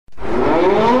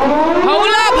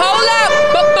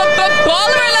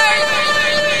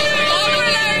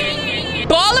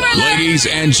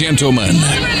and gentlemen,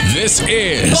 this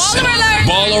is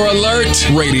Baller Alert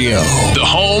Radio, the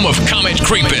home of comment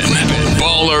creeping,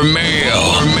 baller mail,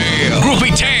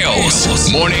 groupie tales,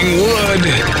 morning wood,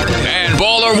 and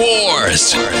baller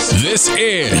wars. This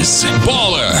is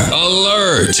Baller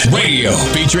Alert Radio,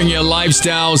 featuring your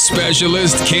lifestyle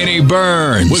specialist Kenny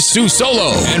Burns with Sue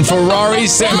Solo and Ferrari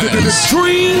Simmons. The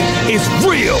dream is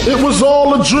real. It was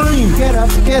all a dream. Get up,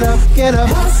 get up, get up.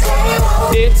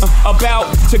 It's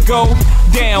about to go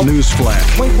down.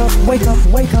 Newsflash. Wake up, wake up,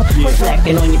 wake up.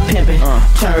 Slacking on your pimping,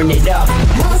 turn it up.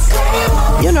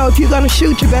 You know, if you're gonna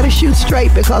shoot, you better shoot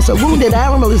straight, because a wounded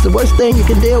animal is the worst thing you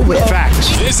can deal with.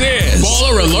 Facts. This is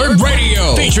Baller Alert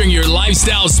Radio, featuring your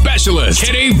lifestyle specialist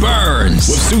Kenny Burns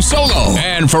with Sue Solo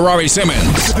and Ferrari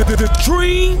Simmons. The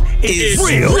dream is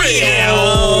real.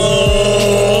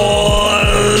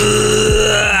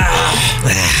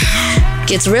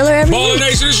 Gets realer every Baller week.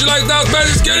 Nation, it's your lifestyle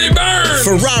specialist Kenny Burns.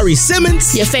 Ferrari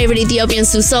Simmons. Your favorite Ethiopian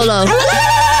Sue Solo.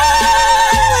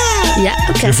 Yeah,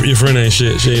 okay. Your friend ain't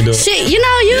shit. She ain't doing it. Shit, you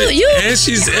know, you And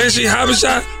she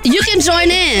Habasha? you can join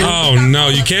in. Oh, no.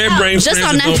 You can't bring Just friends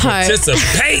on that that don't part.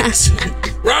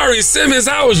 participate. Rory Simmons,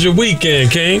 how was your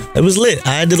weekend, King? It was lit.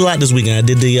 I did a lot this weekend. I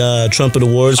did the Trumpet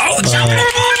Awards.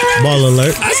 Ball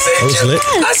Alert. I seen was you. lit.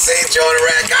 I seen you on the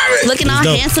red carpet. Looking all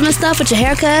dope. handsome and stuff with your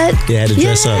haircut. Yeah, I had to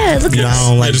dress up. Look You know, at I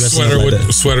don't like the dressing sweater up like with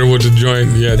that. sweater with the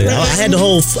joint. Yeah. Yeah, I had the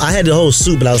whole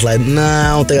suit, but I was like, nah, I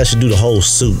don't think I should do the whole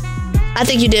suit. I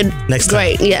think you did Next time.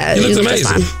 great. Yeah, You looked did amazing.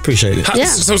 fine. Appreciate it. Yeah.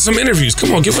 So some interviews.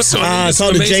 Come on, give us some.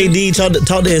 Talked to JD,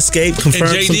 talked to Escape, And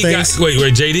confirmed some JD things.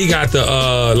 got JD got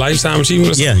the Lifetime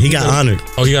Achievement. Yeah, he got honored.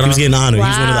 Oh, he got He was getting honored. He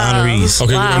was one of the Wow. honorees.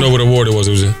 Okay, Wow. we don't know what award it was.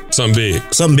 It was something big.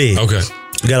 Something big. Okay.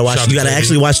 You gotta watch. Shout You to gotta JD.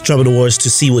 actually watch the Trumpet Awards to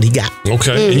see what he got.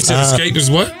 Okay. And you said Escape is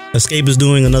what? Escape is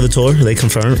doing another tour. They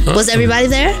confirmed. Was everybody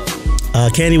there?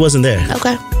 Candy wasn't there.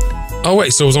 Okay. Oh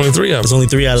wait, so it was only 3 of There's them. only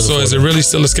 3 out of the So 4. is it really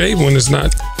still Escape when it's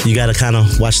not? You gotta kind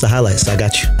of watch the highlights. I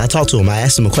got you. I talked to him. I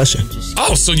asked him a question.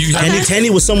 Oh, so you have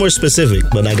Candy was somewhere specific,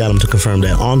 but I got him to confirm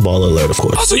that on Ball Alert, of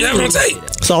course. Oh, so you have it on tape.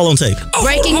 It's all on tape. Oh,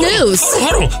 Breaking hold on, news.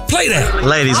 Hold on. Play that.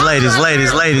 Ladies.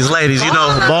 You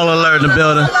know, Ball Alert in the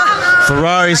building.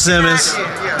 Ferrari Simmons.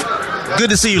 Good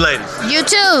to see you, ladies. You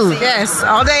too. Yes,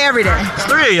 all day, every day. It's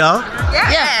 3 of y'all.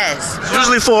 Yes.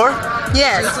 Usually 4.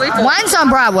 Yes. One's on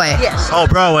Broadway. Yes. Oh,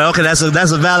 Broadway. Okay, that's a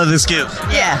valid excuse.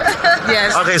 Yeah.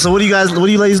 Yes. Okay, so what are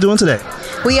you ladies doing today?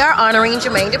 We are honoring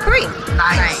Jermaine Dupri.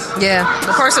 Nice. Yeah.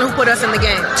 The person who put us in the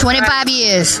game. 25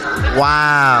 years.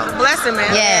 Wow. Bless him,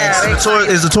 man. Yes. Yeah,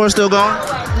 Is the tour still going?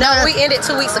 No, we ended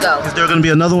 2 weeks ago. Is there going to be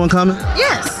another one coming?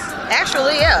 Yes.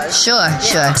 Actually, yeah. Sure.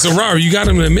 So Rory, you got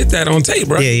him to admit that on tape,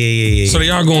 right? Yeah. So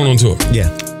y'all going on tour? Yeah.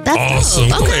 That's Awesome.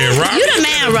 dope. Go Okay. ahead, Rory. You the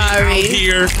man, Rory.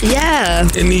 Here Yeah.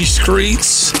 in these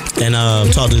streets. And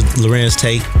talked to Lorenz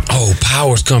Tate. Oh,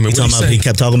 Power's coming. He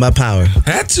kept talking about Power.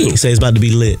 Had to. He said it's about to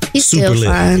be lit. He's Super still lit.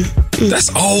 fine.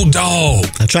 That's old dog.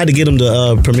 I tried to get him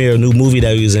to premiere a new movie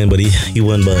that he was in, but he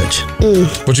wouldn't budge.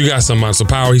 But you got something on. So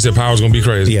Power, he said Power's gonna be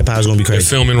crazy. Yeah, Power's gonna be They're crazy.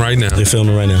 filming right now. They're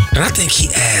filming right now. And I think he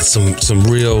adds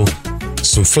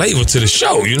some flavor to the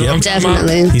show. You know what I'm talking about?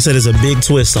 Definitely. He said there's a big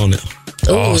twist on it.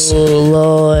 Awesome. Oh,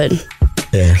 Lord.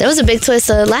 Yeah. There was a big twist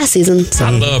last season. So I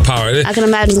love Power. I can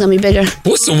imagine it's going to be bigger.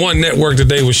 What's the one network that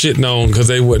they were shitting on because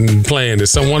they wasn't playing it?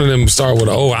 One of them start with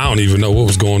I don't even know what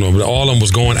was going on, but all of them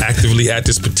was going actively at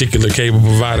this particular cable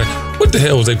provider. What the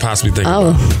hell was they possibly thinking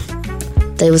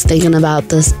about? They was thinking about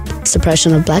the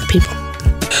suppression of black people.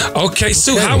 Okay,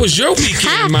 Sue, how was your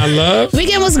weekend, my love?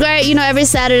 Weekend was great. You know, every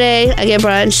Saturday I get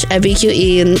brunch at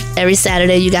BQE, and every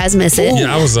Saturday you guys miss it.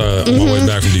 Yeah, I was on my way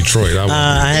back from Detroit.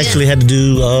 I actually had to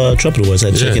do Trumpet Awards. I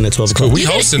had to check in at 12 o'clock. We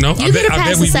hosting though. You get a I pass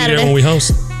bet on we be Saturday. there when we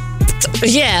host.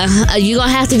 Yeah, you're going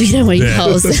to have to be there when you Bet.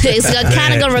 host. It's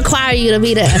kind of going to require you to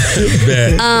be there.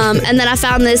 And then I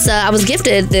found this, I was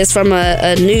gifted this from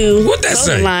a new What that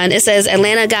say? line. It says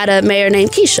Atlanta got a mayor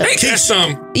named Keisha. Ain't that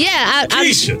something? Yeah,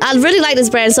 Keisha. I really like this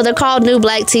brand. So they're called New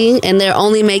Black Tea, and they're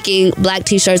only making black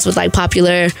t-shirts with like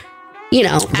popular,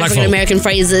 African American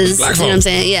phrases. Black you know what I'm folk.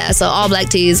 saying? Yeah, so all black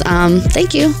teas.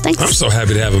 Thank you. Thanks. I'm so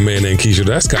happy to have a man named Keisha.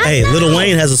 That's kind Hey, Lil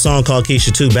Wayne has a song called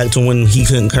Keisha too, back to when he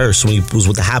couldn't curse, when he was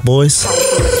with the Hot Boys.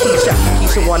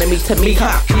 Keisha wanted me to meet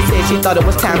her. She said she thought it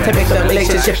was time to make the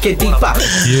relationship get deeper.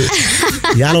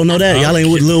 Y'all don't know that? Y'all ain't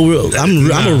with Lil Real. I'm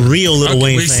a real Lil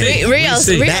Wayne we fan. see. Rios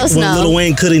Back when know. Lil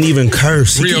Wayne couldn't even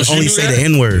curse. He Rios, could only you say knew the that?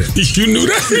 N-word. You knew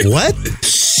that? What?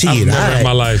 I've Shit, never in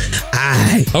my all right. life.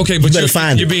 Aight. Okay, but You better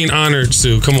find you're it. being honored,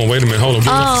 Sue. Come on, wait a minute. Hold on.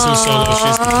 Give it up to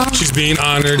Sue Solo. She's being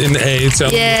honored in the A. Tell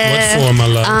me what for, my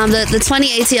love. The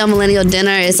 2018 Millennial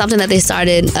Dinner is something that they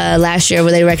started last year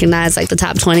where they recognized like the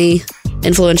top 20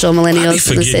 influential millennials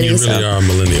in the city. You really are a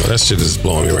millennial. That shit is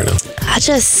blowing me right now. I'm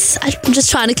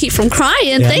just trying to keep from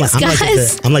crying. Thanks,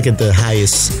 guys. I'm like at the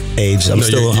highest age. I'm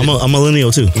a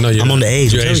millennial too. No, I'm on the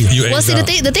age. Well, see,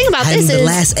 the thing about this is the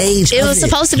last age. It was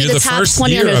supposed to be the top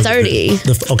 20 under 30.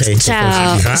 Okay,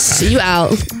 child,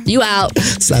 you out.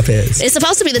 Slap heads. It's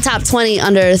supposed to be the top 20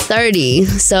 under 30.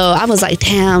 So I was like,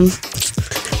 damn.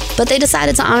 But they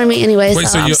decided to honor me anyway,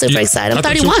 so I'm super excited. I'm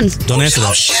 31. Don't answer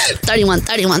that. 31.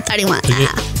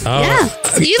 Yeah.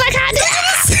 You like how I did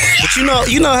this? But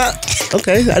you know how.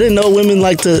 Okay, I didn't know women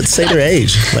like to say their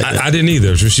age. Like I didn't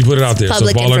either. She put it out there.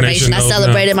 Public so Baller information. Nation I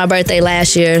celebrated my birthday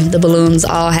last year. The balloons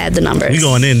all had the numbers. We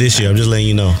going in this year. I'm just letting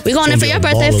you know. We going in for your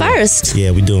birthday first.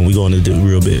 Yeah, we doing. We going to do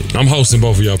real big. I'm hosting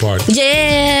both of y'all parties.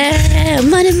 Yeah,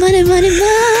 money.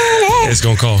 It's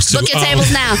gonna cost. Book your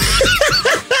tables now.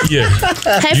 Yeah.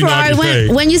 Hey Ferrari,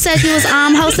 when you said you was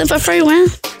hosting for free, when?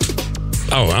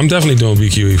 Oh, I'm definitely doing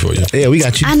BQE for you. Yeah, we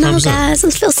got you. I know, 100%. Guys. I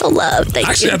feel so loved. Thank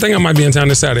you. I think I might be in town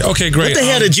this Saturday. Okay, great. What the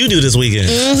hell did you do this weekend?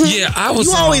 Mm-hmm. Yeah, I was.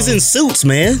 You always in suits,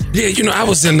 man. Yeah, I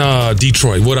was in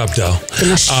Detroit. What up, though?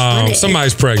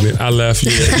 Somebody's pregnant. I left.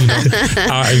 Yeah,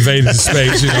 I invaded the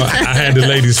space. I had the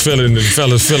ladies feeling, the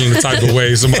fellas feeling the type of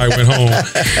way. Somebody went home.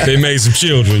 They made some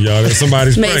children, y'all.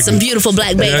 Somebody's made pregnant. some beautiful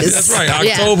black babies. That's right.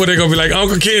 October, they're gonna be like,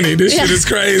 Uncle Kenny, this shit is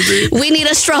crazy. We need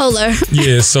a stroller.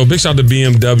 Yeah. So big shout out to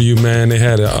BMW, man. They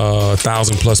had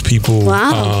 1,000+ people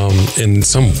in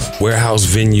some warehouse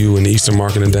venue in the Eastern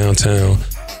Market in downtown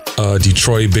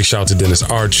Detroit. Big shout out to Dennis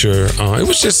Archer. It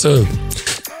was just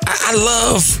I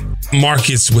love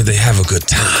markets where they have a good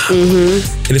time.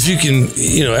 Mm-hmm. And if you can,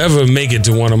 ever make it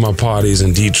to one of my parties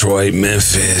in Detroit,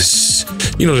 Memphis,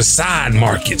 the side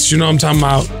markets, you know what I'm talking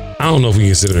about? I don't know if we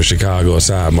consider Chicago a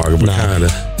side market, but kind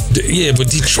of. Yeah, but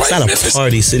Detroit, it's not Memphis, a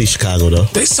party city, Chicago, though.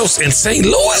 They so in St.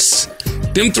 Louis.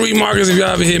 Them 3 markets, if y'all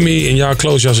ever hit me and y'all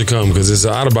close, y'all should come because it's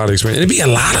an out-of-body experience. It'd be a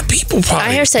lot of people probably.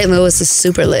 I hear St. Louis is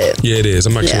super lit. Yeah, it is.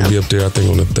 I'm actually going to be up there, I think,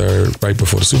 on the 3rd, right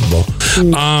before the Super Bowl.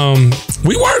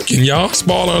 We working, y'all. It's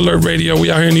Baller Alert Radio.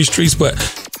 We out here in these streets. But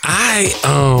I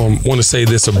want to say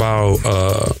this about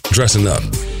dressing up.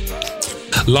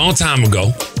 Long time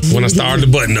ago, when I started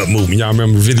the button-up movement, y'all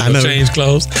remember video change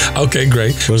clothes? Okay,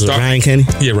 great. Was it Ryan Kenny?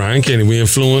 Yeah, Ryan Kenny. We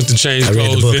influenced the change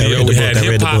clothes video. We had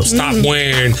hip-hop stop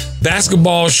wearing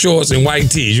basketball shorts and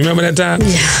white tees. You remember that time?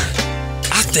 Yeah.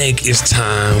 I think it's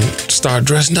time to start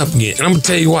dressing up again. And I'm going to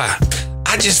tell you why.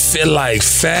 I just feel like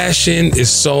fashion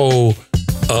is so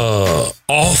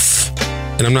off.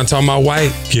 And I'm not talking about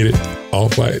white. Get it?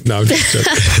 Off white. No, I'm just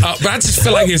joking. But I just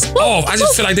feel like it's off. I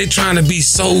just feel like they're trying to be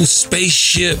so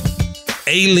spaceship,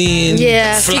 alien,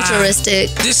 fly. Futuristic.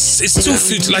 This is too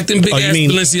future. Like them big ass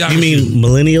Balenciaga. You mean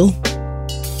millennial?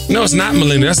 No, it's not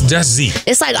millennial. That's Z.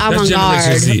 It's like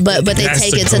avant-garde, but they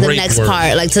take it to the next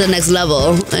part, like to the next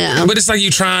level. Yeah. But it's like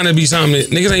you trying to be something that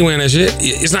niggas ain't wearing that shit.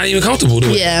 It's not even comfortable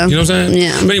to it. Yeah. You know what I'm saying?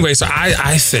 Yeah. But anyway, so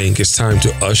I think it's time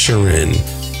to usher in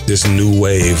this new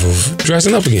wave of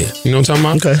dressing up again. You know what I'm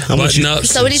talking about? Okay. Button up.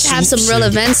 So we need to have some real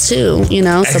events too, some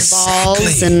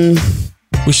balls and...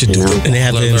 We should do and they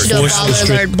have the Baller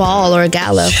Alert ball or a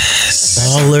gala. Yes.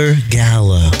 Baller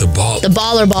gala. The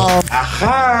baller ball.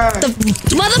 The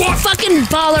motherfucking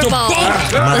baller ball.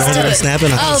 Let's do it. Snapping.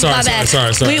 Oh, my bad.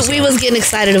 Sorry. We was getting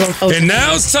excited about post. And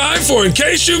now it's time for In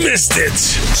Case You Missed It.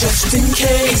 Just in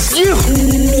case you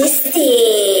missed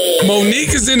it.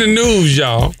 Monique is in the news,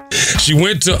 y'all. She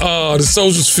went to the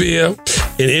social sphere,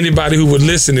 and anybody who would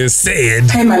listen and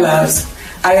said, "Hey, my loves.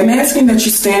 I am asking that you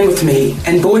stand with me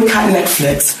and boycott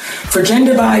Netflix for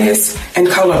gender bias and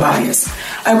color bias.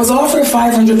 I was offered a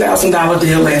 $500,000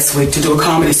 deal last week to do a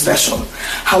comedy special.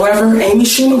 However, Amy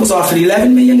Schumer was offered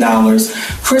 $11 million,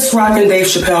 Chris Rock and Dave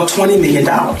Chappelle $20 million.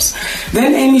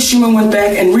 Then Amy Schumer went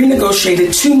back and renegotiated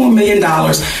 $2 more million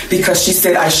because she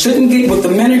said I shouldn't get what the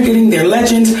men are getting, they're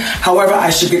legends. However, I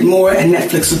should get more, and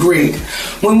Netflix agreed.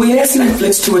 When we asked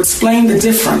Netflix to explain the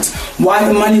difference, why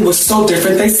the money was so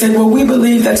different, they said, well, we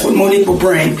believe that's what Monique will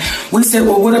bring. We said,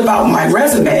 well, what about my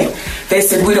resume? They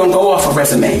said, we don't go off of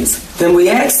resumes. Then we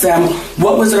asked them,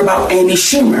 what was it about Amy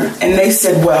Schumer? And they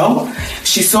said, well,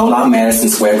 she sold out Madison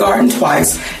Square Garden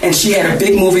twice, and she had a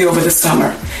big movie over the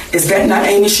summer. Is that not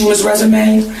Amy Schumer's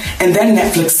resume? And then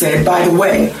Netflix said, by the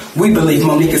way, we believe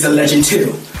Monique is a legend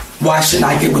too. Why shouldn't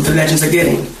I get what the legends are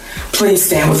getting? Please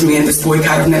stand with me in this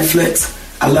boycott of Netflix.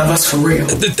 I love us for real.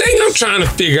 The thing I'm trying to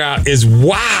figure out is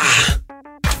why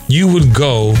you would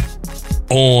go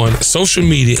on social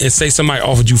media and say somebody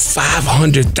offered you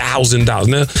 $500,000.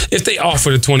 Now, if they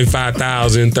offered a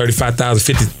 $25,000,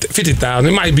 $35,000, $50,000,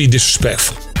 it might be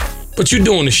disrespectful. But you're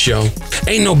doing the show.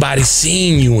 Ain't nobody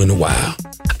seen you in a while.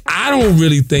 I don't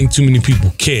really think too many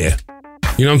people care.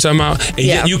 You know You know what I'm talking about? And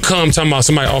yet you come talking about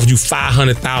somebody offered you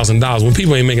 $500,000 when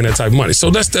people ain't making that type of money. So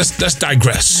let's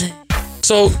digress.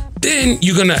 So then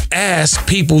you're gonna ask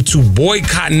people to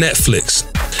boycott Netflix,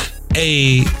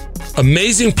 a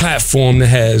amazing platform that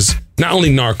has not only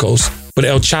Narcos but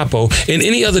El Chapo and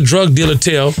any other drug dealer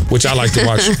tale, which I like to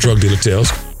watch drug dealer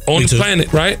tales on the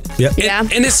planet, right? Yep.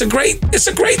 And it's a great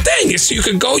thing. You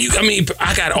can go.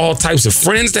 I got all types of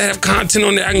friends that have content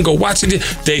on there. I can go watch it.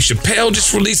 Dave Chappelle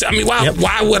just released it. I mean,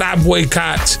 why would I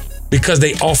boycott because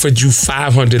they offered you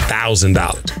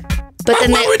 $500,000? But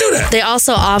then why would we do that? They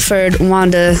also offered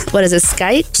Wanda, what is it,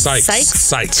 Sykes?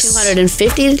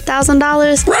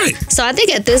 $250,000. Right. So I think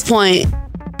at this point,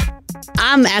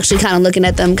 I'm actually kind of looking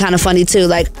at them kind of funny too.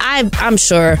 Like I'm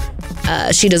sure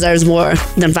she deserves more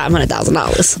than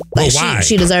 $500,000. Like why?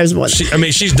 She deserves more.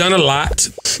 She's done a lot,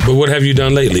 but what have you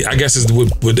done lately? I guess it's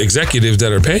with executives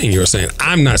that are paying you are saying.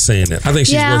 I'm not saying that. I think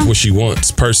she's worth what she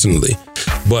wants personally.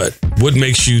 But what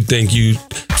makes you think you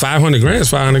 $500,000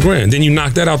 is $500,000? Then you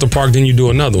knock that out the park. Then you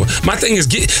do another one. My thing is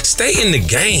stay in the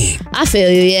game. I feel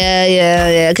you.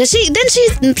 Yeah. Because she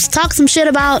talked some shit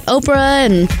about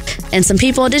Oprah and some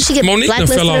people. Did she get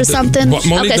blacklisted or something?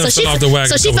 Monique fell off the wagon.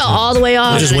 So she fell all the way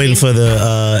off. I'm just waiting for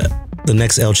the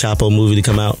next El Chapo movie to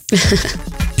come out.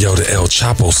 Yo, the El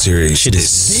Chapo series shit is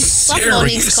serious.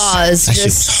 Monique's cause,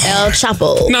 just El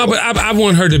Chapo. No, but I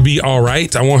want her to be all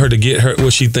right. I want her to get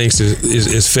what she thinks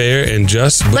is fair and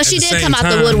just. But she did come out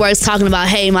the woodworks talking about,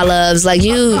 hey, my loves, like we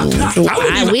didn't know who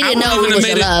was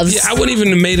your loves. Yeah, I wouldn't even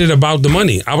have made it about the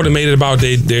money. I would have made it about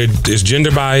there's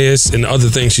gender bias and other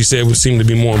things she said would seem to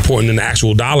be more important than the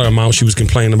actual dollar amount she was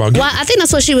complaining about. Well, I think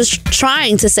that's what she was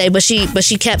trying to say, but she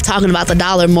kept talking about the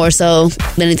dollar more so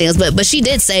than anything else. But she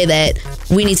did say that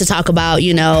we need to talk about,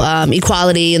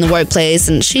 equality in the workplace,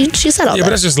 and she said all that. Yeah,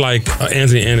 but that's just like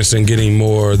Anthony Anderson getting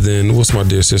more than, what's my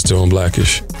dear sister on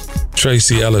Blackish?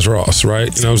 Tracy Ellis Ross,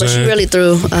 right? You know what I'm saying? She really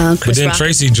threw Chris But then Rock.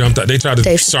 Tracy jumped out. They tried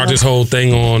to start this whole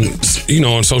thing on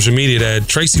social media that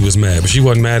Tracy was mad, but she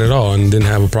wasn't mad at all and didn't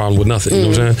have a problem with nothing. You know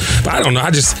what I'm saying? But I don't know.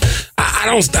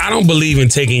 I don't believe in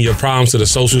taking your problems to the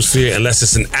social sphere unless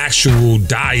it's an actual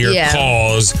dire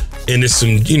cause and it's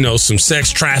some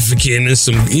sex trafficking and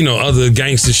some other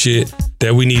gangster shit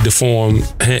that we need to form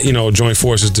joint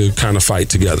forces to kind of fight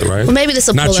together, right? Well, maybe this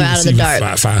will pull her out of the dark.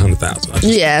 $500,000.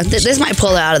 Yeah, this might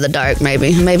pull her out of the dark.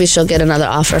 Maybe she'll get another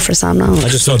offer for something. I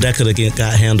just thought that could have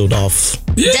got handled off.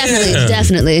 Yeah.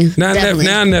 Definitely. Now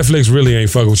Netflix really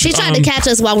ain't fucking with she you. She tried to catch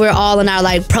us while we're all in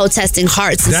our protesting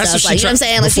hearts and stuff. Like, you know what I'm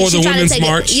saying? Like, before the Women's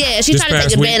March. She tried to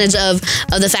take advantage of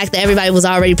the fact that everybody was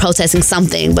already protesting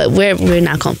something, but we're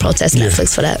not going to protest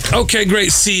Netflix for that. Okay,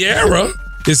 great. Sierra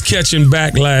is catching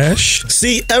backlash.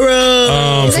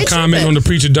 Sierra! For comment on the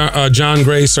preacher John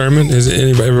Gray's sermon. Has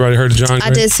everybody heard of John Gray?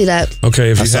 I did see that.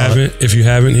 Okay, if you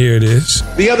haven't, here it is.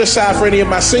 The other side for any of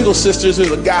my single sisters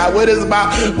is a God. Where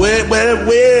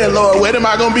Lord, when am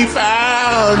I going to be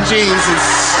found,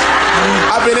 Jesus?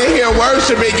 I've been in here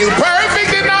worshiping you,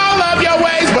 perfect in all of your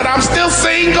ways, but I'm still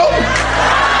single.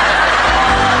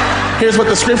 Here's what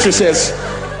the scripture says.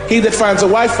 He that finds a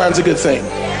wife finds a good thing.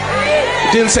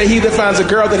 It didn't say he that finds a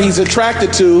girl that he's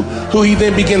attracted to, who he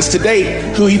then begins to date,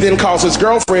 who he then calls his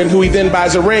girlfriend, who he then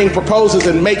buys a ring, proposes,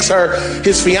 and makes her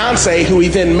his fiance, who he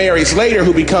then marries later,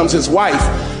 who becomes his wife.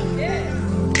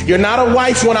 You're not a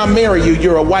wife when I marry you,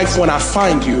 you're a wife when I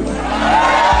find you.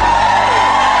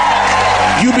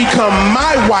 You become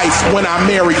my wife when I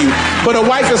marry you. But a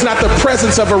wife is not the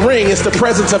presence of a ring, it's the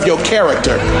presence of your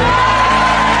character.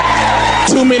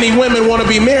 Too many women want to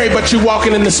be married, but you're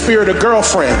walking in the spirit of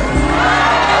girlfriend.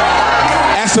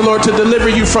 Ask the Lord to deliver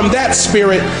you from that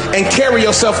spirit and carry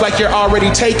yourself like you're already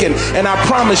taken. And I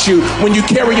promise you, when you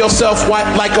carry yourself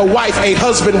like a wife, a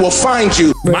husband will find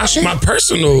you. My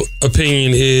personal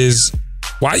opinion is,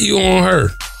 why are you on her?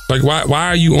 Like, why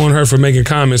are you on her for making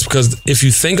comments? Because if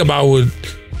you think about what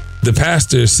the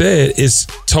pastor said, it's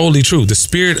totally true. The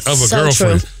spirit of a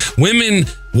girlfriend. True. Women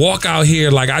walk out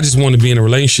here like, I just want to be in a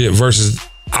relationship versus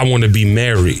I want to be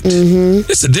married.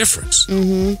 Mm-hmm. It's a difference.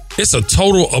 Mm-hmm. It's a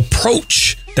total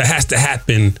approach that has to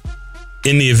happen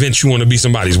in the event you want to be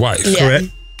somebody's wife. Yeah. Correct.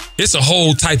 It's a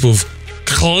whole type of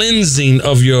cleansing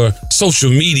of your social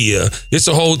media. It's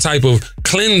a whole type of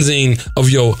cleansing of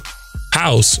your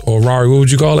house. Or Rari, what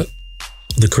would you call it?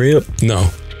 The crib? No.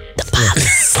 The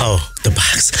box. The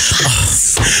box. Oh.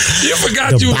 You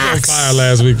forgot you was on fire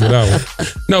last week for that one.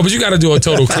 No, but you got to do a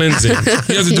total cleansing. You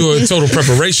have to do a total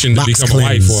preparation to become a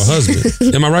wife or a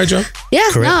husband. Am I right, Joe? Yeah,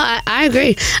 correct. No, I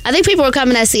agree. I think people were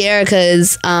coming at Sierra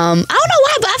because, I don't know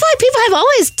why, but I feel like people have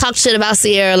always talked shit about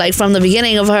Sierra, like from the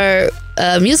beginning of her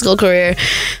musical career.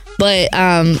 But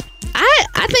I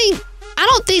I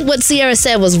don't think what Sierra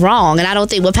said was wrong, and I don't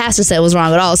think what Pastor said was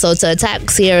wrong at all. So to attack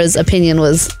Sierra's opinion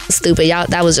was stupid. Y'all,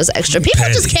 that was just extra. People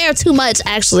just care too much,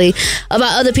 actually,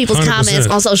 about other people's 100%. comments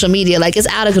on social media. Like, it's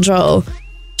out of control.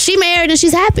 She married and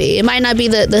she's happy. It might not be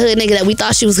the hood nigga that we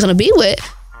thought she was going to be with,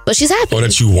 but she's happy. Or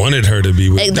that you wanted her to be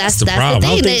with. Like, that's the problem.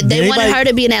 The thing. They wanted her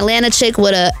to be an Atlanta chick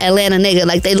with an Atlanta nigga.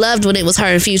 Like, they loved when it was her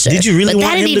and Future. Did you really but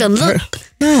want that him didn't even to, look.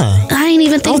 Nah. I didn't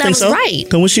even think that was so. right.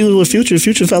 Because when she was with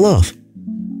Future fell off.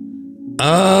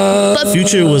 But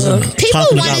Future was people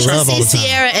talking wanted about love to all see the time.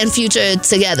 Sierra and Future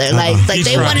together. Like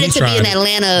they wanted it to be an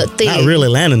Atlanta thing. Not real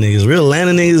Atlanta niggas. Real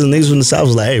Atlanta niggas and niggas from the South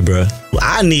was like, hey, bro,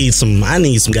 I need some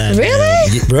guys.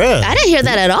 Really? Bruh. I didn't hear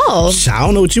that at all. I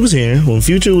don't know what you was hearing. When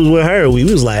Future was with her, we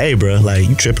was like, hey, bro, like,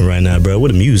 you tripping right now, bro.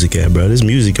 Where the music at, bro? This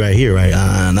music right here, right?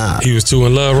 Nah. He was too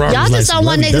in love, Robert. Y'all just don't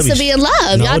want niggas to be in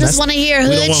love. No, y'all just want to hear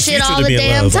hood shit all the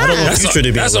damn time.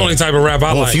 That's the only type of rap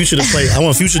I like. Future to play. I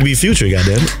want Future to be Future,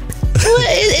 goddamn. Well,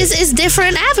 it's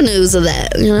different avenues of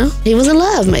that, you know. He was in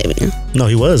love, maybe. No,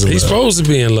 he was. He's supposed to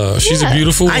be in love. She's a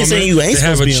beautiful woman. I ain't saying you ain't they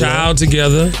have supposed to a be in child love.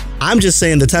 together. I'm just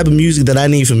saying the type of music that I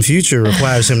need from Future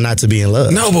requires him not to be in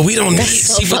love. No, but we don't need.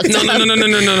 So No.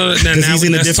 Because he's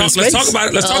in a different space. Let's talk about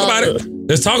it.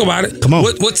 Let's talk about it. Come on.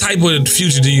 What type of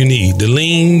Future do you need? The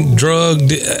lean,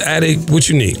 drug addict? What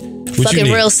you need?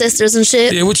 Fucking Real Sisters and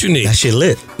shit. Yeah, what you need? That shit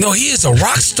lit. No, he is a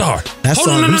rock star. That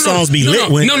songs be lit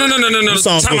when. No. Them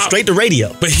songs go straight to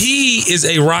radio. But he is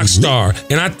a rock star,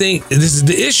 and I think this is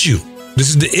the issue. This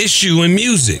is the issue in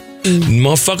music.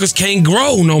 Motherfuckers can't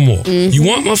grow no more. You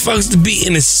want motherfuckers to be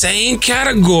in the same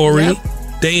category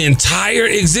their entire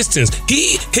existence.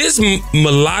 His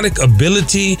melodic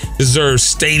ability deserves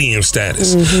stadium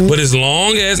status. But as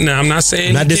long as I'm not saying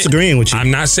I'm not disagreeing with you. I'm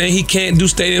not saying he can't do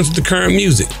stadiums with the current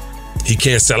music. He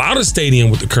can't sell out a stadium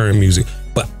with the current music.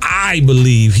 But I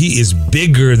believe he is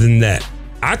bigger than that.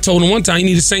 I told him one time he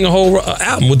need to sing a whole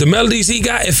album with the melodies he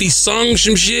got. If he sung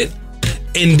some shit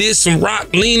and did some rock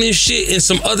leaning shit and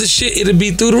some other shit, it'll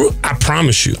be through the roof. I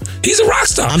promise you. He's a rock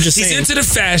star. He's into the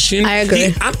fashion. I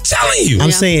agree. I'm telling you.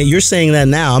 I'm saying, you're saying that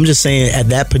now. I'm just saying at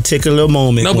that particular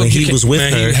moment when he was with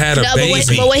her. He had a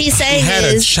baby. But what he's saying he had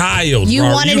a child. You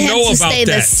bro. wanted him to stay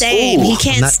the same. He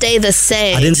can't stay the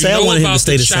same. I didn't say I wanted him to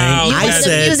stay the same. I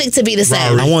said the music to be the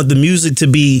same. I want the music to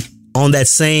be on that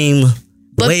same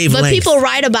wavelength. But people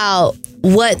write about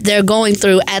what they're going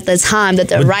through at the time that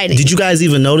they're writing. Did you guys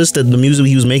even notice that the music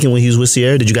he was making when he was with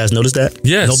Sierra? Did you guys notice that?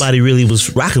 Yes. Nobody really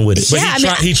was rocking with it.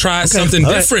 But he tried something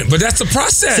different. But that's the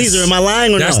process. Caesar, am I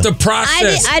lying or That's no? the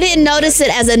process. I didn't notice it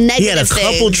as a negative thing. He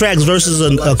had a couple tracks versus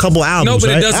a couple albums. No,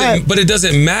 but right? it doesn't. But it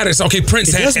doesn't matter. It's okay,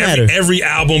 Prince had every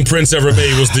album Prince ever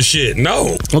made was the shit.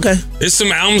 No. Okay. It's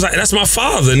some albums. That's my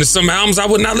father, and there's some albums I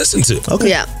would not listen to. Okay.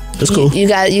 Yeah. That's cool. You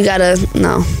gotta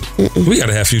no. We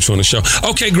gotta have Future on the show.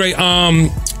 Okay, great.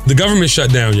 The government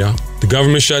shut down, y'all. The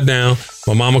government shut down.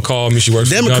 My mama called me. She works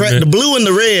for the Democrat, government. the blue and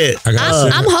the red.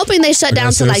 I'm hoping they shut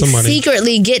down to like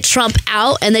secretly get Trump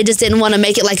out, and they just didn't want to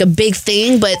make it like a big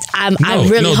thing. But I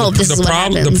really hope this is what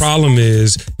happens. The problem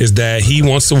is that he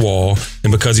wants the wall,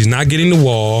 and because he's not getting the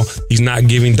wall, he's not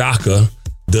giving DACA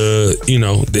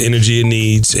the energy it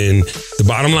needs. And the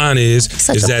bottom line is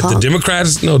that the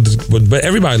Democrats, but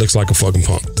everybody looks like a fucking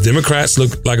punk. The Democrats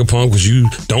look like a punk because you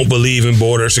don't believe in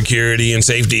border security and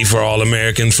safety for all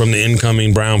Americans from the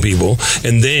incoming brown people.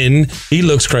 And then he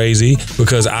looks crazy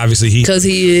because obviously he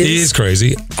is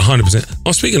crazy, 100%.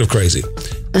 Oh, speaking of crazy,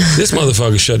 this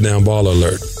motherfucker shut down Baller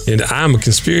Alert. And I'm a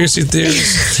conspiracy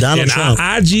theorist. Donald Trump.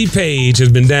 Our IG page has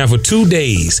been down for 2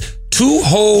 days. 2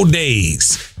 whole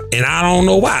days. And I don't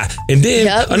know why. And then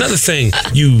another thing,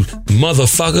 you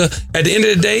motherfucker, at the end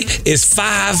of the day, it's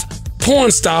 5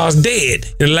 porn stars dead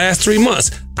in the last 3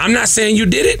 months. I'm not saying you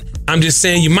did it. I'm just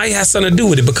saying you might have something to do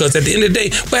with it because at the end of the day,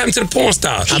 what happened to the porn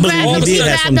stars? I believe he did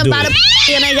have something to do with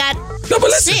it. And they got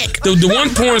sick. The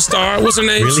one porn star, what's her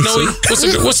name? Really Snowy?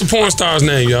 What's the porn star's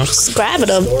name, y'all? Describe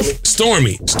them.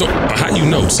 Stormy. How you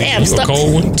know? Damn, you a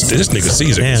cold one? This nigga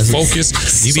Caesar.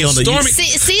 Focus. You be on the Stormy.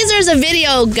 Caesar's a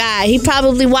video guy. He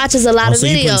probably watches a lot of so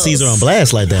videos. You putting Caesar on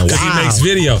blast like that? Wow. He makes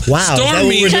video. Wow.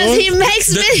 Stormy. Because he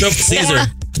makes videos.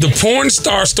 Caesar. The porn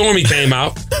star Stormy came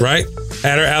out, right?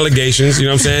 Had her allegations, you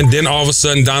know what I'm saying? Then all of a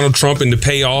sudden, Donald Trump and the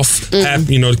payoff app,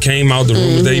 came out, the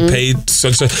rumors that he paid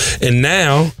such. And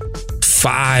now,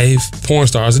 5 porn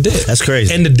stars are dead. That's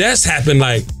crazy. And the deaths happened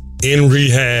like in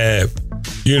rehab,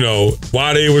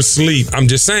 while they were asleep. I'm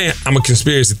just saying, I'm a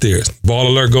conspiracy theorist. Ball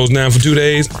Alert goes down for 2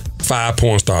 days, 5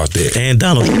 porn stars dead. And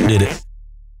Donald did it.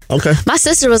 Okay. My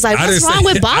sister was like, "What's wrong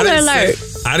with Baller Alert?"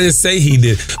 I didn't say he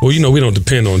did. Well, we don't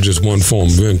depend on just one form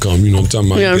of income. You know what I'm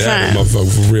talking about?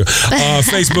 Motherfucker, for real.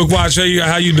 Facebook Watch, hey,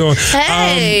 how you doing?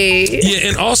 Hey.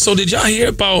 And also, did y'all hear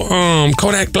about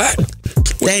Kodak Black?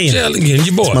 Damn. Jail again,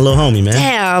 your boy. That's my little homie, man.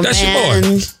 Damn, That's man.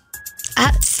 your boy.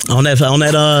 On that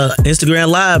Instagram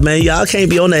Live, man. Y'all can't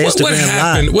be on that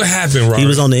Instagram Live. What happened, Robert? He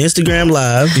was on the Instagram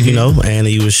Live, and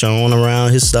he was showing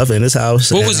around his stuff in his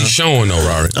house. What was he showing though,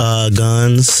 Robert?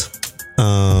 Guns.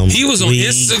 He was on weed.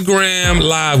 Instagram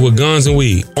Live with guns and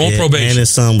weed on probation. And his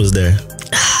son was there.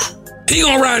 He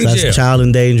gonna ride in That's jail. Child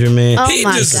endangerment. Oh He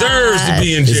my deserves God. to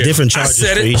be in jail. It's different charges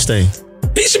for each thing.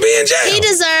 He should be in jail. He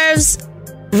deserves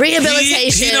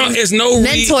rehabilitation.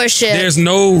 mentorship. There's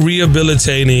no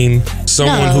rehabilitating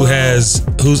someone who has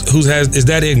is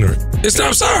that ignorant. It's not.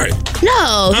 I'm sorry.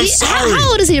 No, I'm sorry. How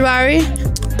old is he, Rari?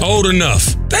 Old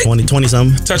enough. 20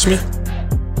 something. Touch me.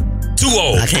 Too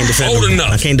old. I can't defend Old him. enough.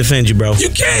 I can't defend you, bro. You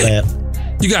can't.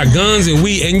 You got guns and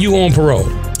weed, and you on parole.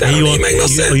 That don't even make no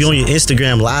sense. You on your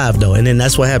Instagram Live though, and then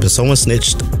that's what happened. Someone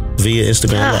snitched via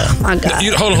Instagram Live. Oh my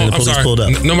God. Hold on. The I'm police sorry. pulled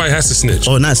up. Nobody has to snitch.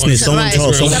 Oh, not snitch. Someone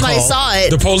called. Somebody saw it.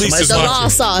 The police is The watching. law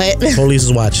saw it. Police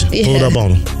is watching. Yeah. Pulled up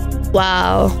on him.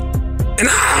 Wow. And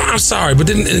I'm sorry, but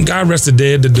then God rest the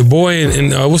dead. The boy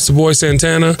and what's the boy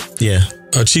Santana? Yeah.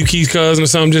 Chief Keith's cousin or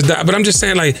something just died. But I'm just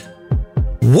saying, like,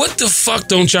 what the fuck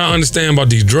don't y'all understand about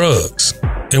these drugs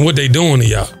and what they doing to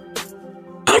y'all?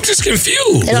 I'm just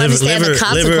confused. They don't understand the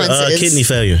consequences. Kidney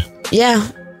failure. Yeah.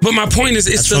 But my point is,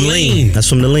 it's That's the from lean. That's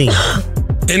from the lean.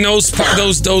 And those.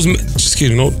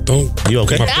 Excuse me. Don't. You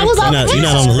okay? That was on You're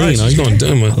not on the lean, are you? Going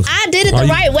dumb. I did it the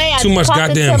right way. Too much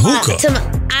goddamn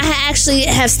hookah. I actually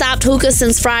have stopped hookah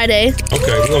since Friday.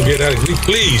 Okay, we're gonna get that.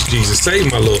 Please, Jesus,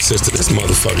 save my little sister. This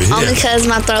motherfucker here. Only because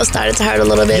my throat started to hurt a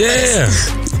little bit. Yeah,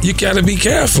 you gotta be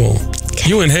careful.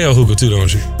 You inhale hookah too,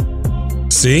 don't you?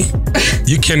 See,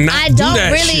 you cannot. I don't do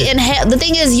that really shit. inhale. The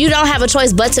thing is, you don't have a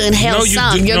choice but to inhale No, you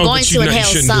some. do- You're no, going but to you inhale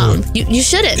shouldn't some. do You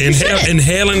shouldn't. You shouldn't.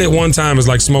 Inhaling at one time is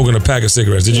like smoking a pack of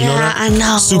cigarettes. Did you know that? I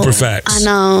know. Super facts. I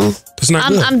know. It's not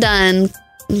good. I'm done.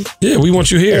 Yeah, we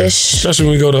want you here, especially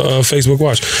when we go to Facebook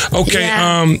Watch. Okay,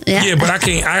 Yeah. but I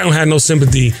don't have no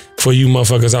sympathy for you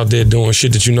motherfuckers out there doing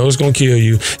shit that you know is gonna kill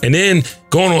you, and then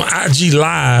going on IG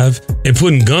Live and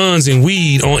putting guns and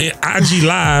weed on IG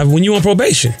Live when you on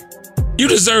probation. You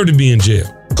deserve to be in jail.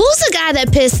 Who's the guy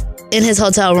that pissed in his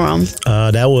hotel room?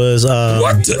 That was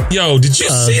what? Yo, did you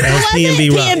see that? PNB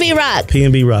Rock. PNB Rock.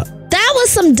 PNB Rock. That was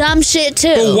some dumb shit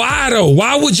too. But why though?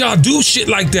 Why would y'all do shit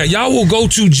like that? Y'all will go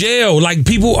to jail. Like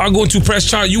people are going to press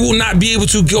charge. You will not be able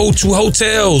to go to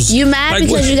hotels. You mad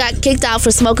because you got kicked out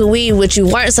for smoking weed, which you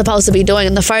weren't supposed to be doing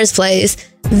in the first place.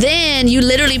 Then you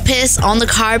literally piss on the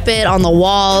carpet, on the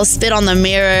wall, spit on the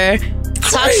mirror.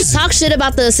 Talk shit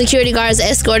about the security guards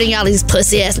escorting y'all, these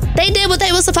pussy ass. They did what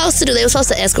they were supposed to do. They were supposed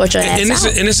to escort your ass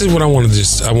out. And this is what I want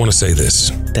to say this.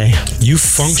 Damn. You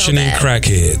functioning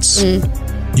crackheads.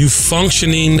 You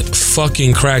functioning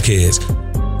fucking crackheads.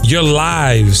 Your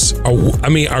lives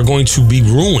are going to be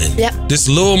ruined. Yep. This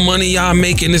little money y'all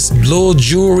making, this little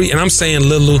jewelry, and I'm saying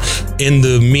little in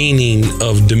the meaning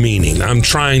of demeaning. I'm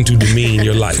trying to demean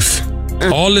your life.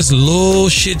 All this little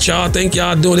shit y'all think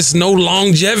y'all doing, there's no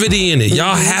longevity in it.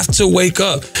 Y'all have to wake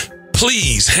up.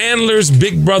 Please, handlers,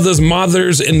 big brothers,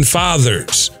 mothers, and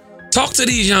fathers, talk to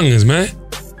these youngins, man.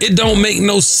 It don't make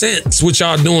no sense what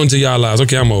y'all doing to y'all lives.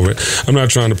 Okay, I'm over it. I'm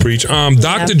not trying to preach.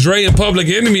 Dr. Dre and Public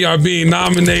Enemy are being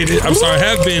nominated.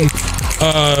 Have been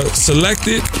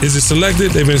selected. Is it selected?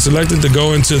 They've been selected to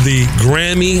go into the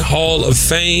Grammy Hall of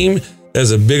Fame.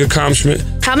 That's a big accomplishment.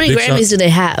 How many Grammys do they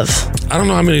have? I don't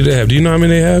know how many they have. Do you know how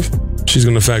many they have? She's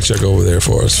gonna fact check over there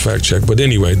for us. Fact check. But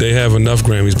anyway, they have enough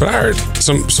Grammys. But I heard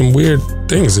some weird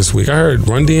things this week. I heard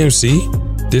Run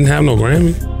DMC didn't have no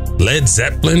Grammy. Led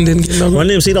Zeppelin didn't get no Grammy. Run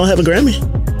DMC don't have a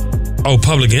Grammy? Oh,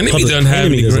 Public Enemy doesn't have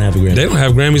any Grammy. They don't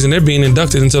have Grammys, and they're being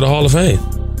inducted into the Hall of Fame.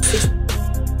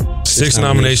 6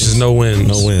 nominations, no wins.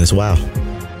 No wins. Wow.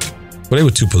 Well, they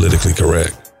were too politically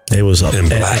correct. They was and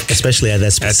black, especially at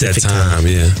that specific time.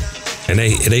 Yeah. And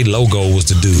they logo was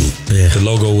the dude. Yeah. The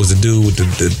logo was the dude with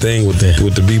the thing with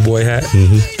the B-boy hat.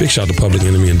 Mm-hmm. Big shout to Public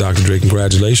Enemy and Dr. Dre.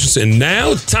 Congratulations. And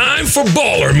now time for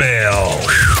Baller Mail.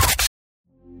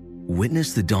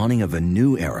 Witness the dawning of a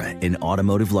new era in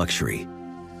automotive luxury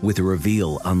with a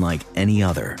reveal unlike any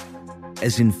other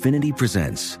as Infiniti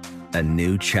presents a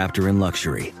new chapter in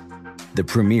luxury, the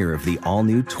premiere of the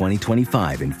all-new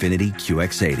 2025 Infiniti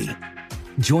QX80.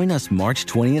 Join us March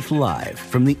 20th live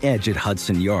from the Edge at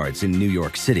Hudson Yards in New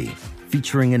York City,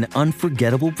 featuring an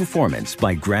unforgettable performance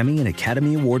by Grammy and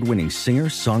Academy Award-winning singer,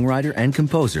 songwriter, and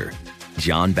composer,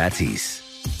 Jon Batiste.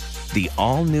 The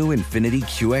all-new Infiniti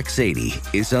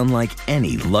QX80 is unlike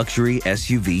any luxury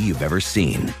SUV you've ever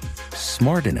seen.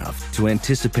 Smart enough to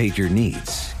anticipate your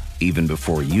needs, even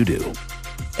before you do.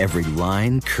 Every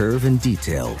line, curve, and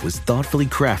detail was thoughtfully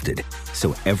crafted,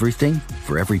 so everything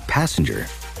for every passenger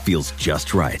feels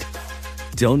just right.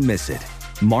 Don't miss it.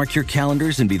 Mark your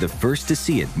calendars and be the first to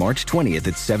see it March 20th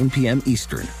at 7 p.m.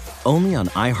 Eastern, only on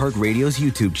iHeartRadio's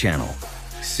YouTube channel.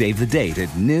 Save the date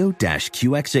at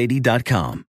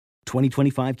new-QX80.com.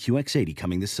 2025 QX80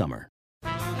 coming this summer.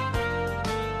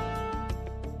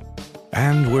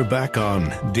 And we're back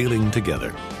on Dealing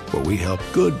Together, where we help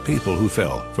good people who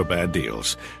fell for bad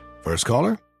deals. First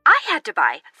caller? I had to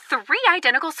buy 3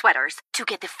 identical sweaters to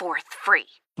get the 4th free.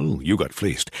 Ooh, you got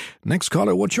fleeced. Next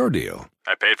caller, what's your deal?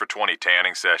 I paid for 20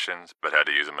 tanning sessions, but had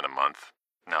to use them in a month.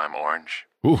 Now I'm orange.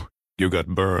 Ooh, you got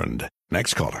burned.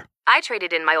 Next caller. I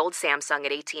traded in my old Samsung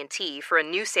at AT&T for a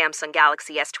new Samsung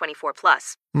Galaxy S24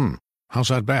 Plus. How's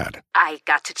that bad? I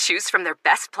got to choose from their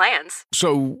best plans.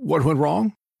 So, what went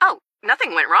wrong? Oh,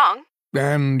 nothing went wrong.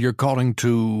 And you're calling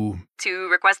to... To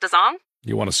request a song?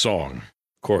 You want a song.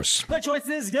 Of course. The choice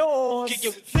is yours.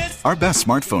 Our best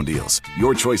smartphone deals.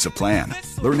 Your choice of plan.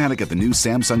 Learn how to get the new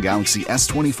Samsung Galaxy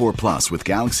S24 Plus with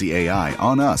Galaxy AI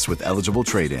on us with eligible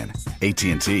trade-in.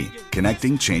 AT&T.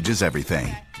 Connecting changes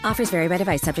everything. Offers vary by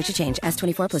device, subject to change.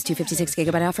 S24 plus 256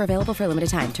 gigabyte offer available for a limited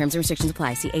time. Terms and restrictions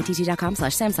apply. See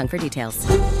att.com/Samsung for details.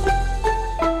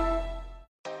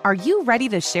 Are you ready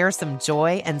to share some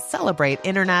joy and celebrate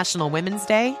International Women's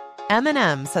Day?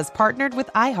 M&M's has partnered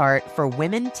with iHeart for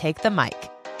Women Take the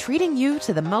Mic, treating you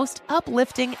to the most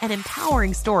uplifting and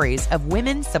empowering stories of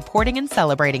women supporting and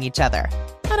celebrating each other.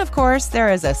 And of course,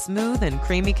 there is a smooth and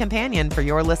creamy companion for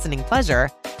your listening pleasure,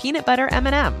 peanut butter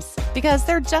M&Ms, because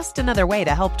they're just another way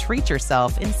to help treat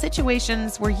yourself in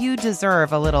situations where you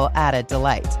deserve a little added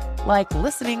delight, like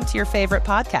listening to your favorite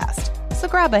podcast. So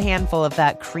grab a handful of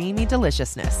that creamy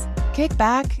deliciousness. Kick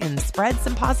back and spread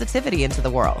some positivity into the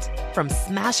world. From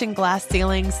smashing glass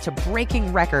ceilings to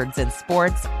breaking records in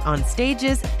sports, on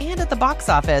stages, and at the box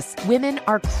office, women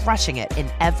are crushing it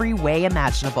in every way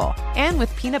imaginable. And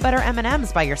with peanut butter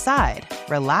M&Ms by your side,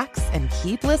 relax and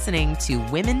keep listening to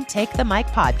Women Take the Mic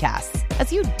podcasts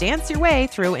as you dance your way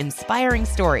through inspiring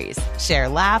stories, share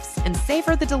laughs, and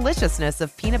savor the deliciousness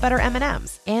of peanut butter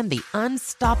M&Ms and the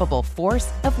unstoppable force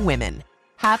of women.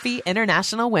 Happy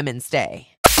International Women's Day.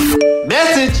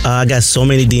 Message. I got so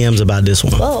many DMs about this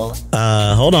one. Whoa.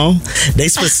 Hold on. They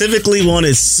specifically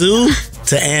wanted Sue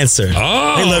to answer.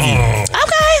 Oh. They love you.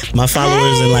 Okay. My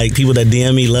followers and like people that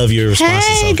DM me love your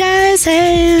responses. Hey guys,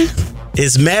 hey.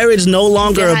 Is marriage no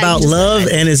longer about love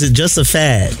and is it just a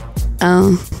fad?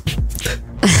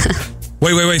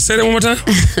 Wait. Say that one more time.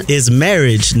 Is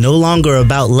marriage no longer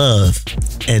about love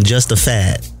and just a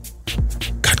fad?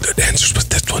 Got good answers with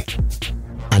this one.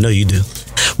 I know you do.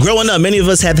 Growing up, many of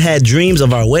us have had dreams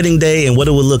of our wedding day and what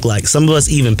it would look like. Some of us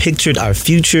even pictured our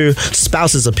future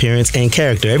spouse's appearance and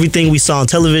character. Everything we saw on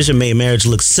television made marriage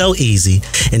look so easy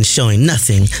and showing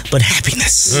nothing but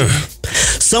happiness.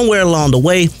 Somewhere along the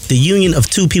way, the union of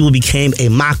two people became a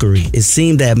mockery. It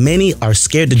seemed that many are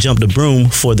scared to jump the broom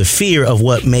for the fear of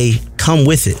what may come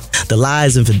with it. The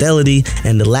lies, infidelity,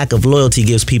 and the lack of loyalty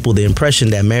gives people the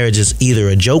impression that marriage is either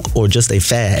a joke or just a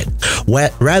fad.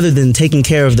 Rather than taking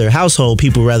care of their household,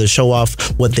 people rather show off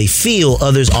what they feel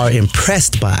others are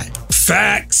impressed by.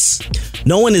 Facts.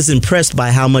 No one is impressed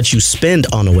by how much you spend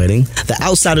on a wedding. The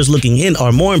outsiders looking in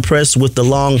are more impressed with the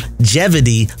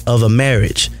longevity of a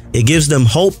marriage. It gives them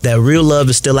hope that real love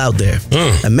is still out there.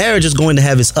 A marriage is going to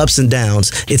have its ups and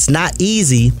downs. It's not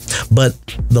easy, but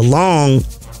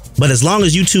as long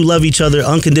as you two love each other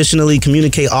unconditionally,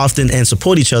 communicate often, and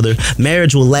support each other,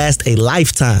 marriage will last a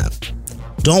lifetime.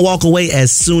 Don't walk away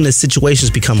as soon as situations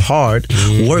become hard.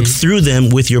 Work through them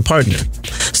with your partner.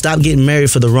 Stop getting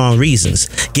married for the wrong reasons.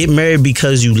 Get married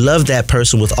because you love that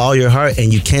person with all your heart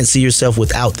and you can't see yourself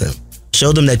without them.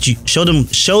 Show them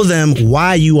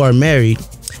why you are married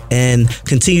and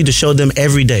continue to show them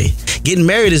every day. Getting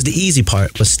married is the easy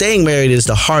part, but staying married is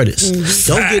the hardest.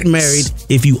 Don't get married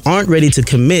if you aren't ready to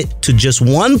commit to just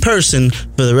one person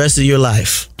for the rest of your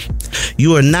life.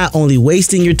 You are not only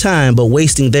wasting your time, but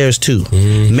wasting theirs too.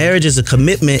 Marriage is a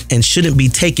commitment and shouldn't be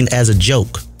taken as a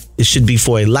joke. It should be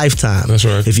for a lifetime. That's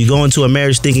right. If you go into a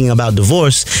marriage thinking about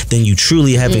divorce, then you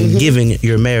truly haven't given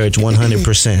your marriage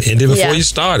 100%. Ended before you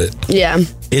started. Yeah.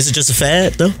 Is it just a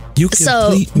fad though?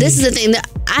 So this is the thing that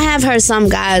I have heard some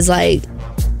guys like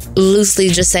loosely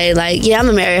just say like, yeah, I'm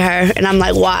gonna marry her, and I'm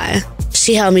like, why?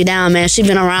 She held me down, man. She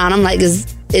been around. I'm like,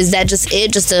 is that just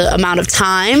it? Just the amount of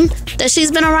time that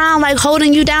she's been around, like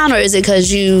holding you down, or is it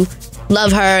because you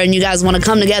love her and you guys want to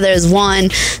come together as one.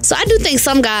 So I do think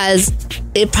some guys,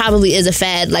 it probably is a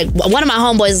fad. Like one of my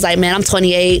homeboys is like, man, I'm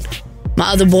 28. My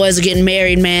other boys are getting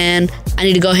married, man. I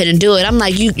need to go ahead and do it. I'm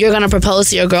like, you're going to propose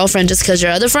to your girlfriend just because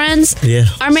your other friends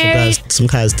are married? Some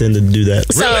guys tend to do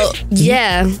that. So,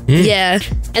 yeah. And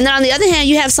then on the other hand,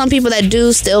 you have some people that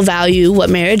do still value what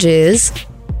marriage is.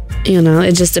 You know,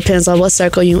 it just depends on what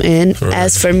circle you in. Right.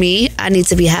 As for me, I need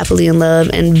to be happily in love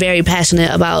and very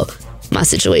passionate about my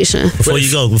situation. Before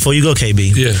you go,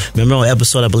 KB. Remember on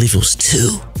episode, I believe it was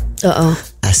 2.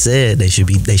 I said they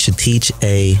should teach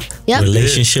a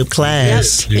relationship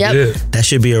class. Yep. That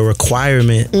should be a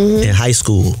requirement in high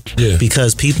school. Yeah.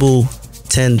 Because people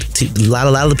tend to a lot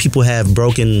of the people have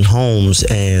broken homes,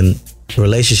 and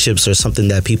relationships are something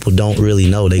that people don't really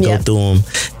know. They go through them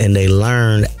and they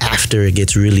learn after it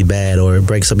gets really bad or it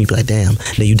breaks up. You be like, damn.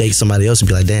 Then you date somebody else and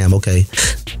be like, damn, okay,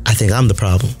 I think I'm the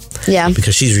problem. Yeah.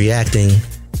 Because she's reacting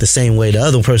the same way the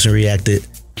other person reacted.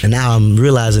 And now I'm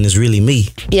realizing it's really me.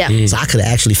 Yeah. So I could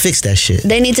have actually fixed that shit.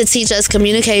 They need to teach us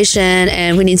communication,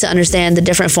 and we need to understand the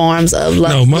different forms of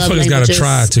love. No, motherfuckers got to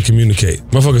try to communicate.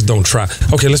 Motherfuckers don't try.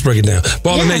 Okay, let's break it down.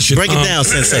 Baller Nation. Break it down,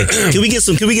 Sensei. Can we get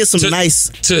some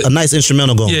nice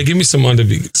instrumental going? Yeah, give me some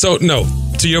underbeat. So, no,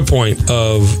 to your point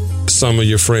of some of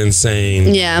your friends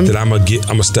saying that I'm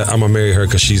gonna marry her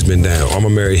because she's been down. I'm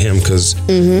gonna marry him because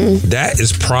that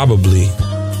is probably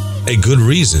a good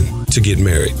reason to get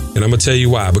married. And I'm gonna tell you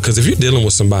why. Because if you're dealing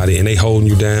with somebody and they holding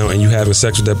you down and you having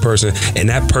sex with that person and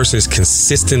that person is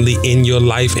consistently in your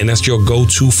life and that's your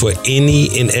go-to for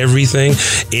any and everything,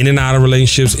 in and out of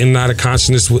relationships, in and out of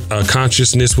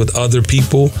consciousness with other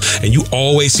people, and you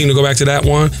always seem to go back to that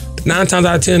one, 9 times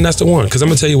out of 10, that's the one. Because I'm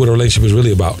gonna tell you what a relationship is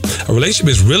really about. A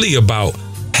relationship is really about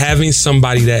having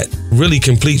somebody that really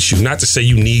completes you. Not to say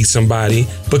you need somebody,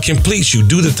 but completes you.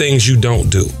 Do the things you don't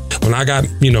do.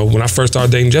 When I first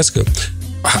started dating Jessica,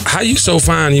 how you so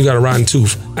fine you got a rotten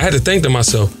tooth? I had to think to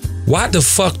myself, why the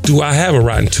fuck do I have a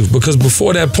rotten tooth? Because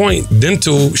before that point,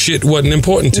 dental shit wasn't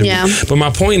important to me. But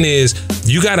my point is,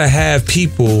 you got to have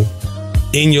people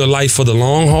in your life for the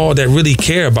long haul that really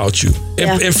care about you.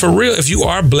 And for real, if you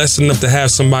are blessed enough to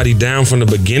have somebody down from the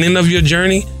beginning of your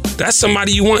journey, that's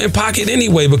somebody you want in pocket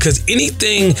anyway, because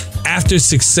anything after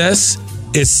success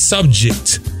is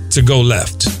subject to go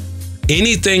left.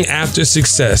 Anything after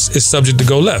success is subject to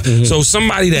go left. So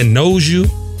somebody that knows you,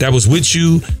 that was with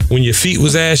you when your feet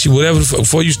was ashy, whatever,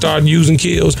 before you started using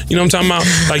kills, you know what I'm talking about?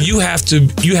 Like you have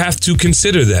to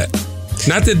consider that.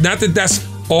 Not that that's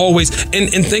always,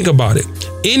 and think about it.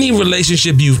 Any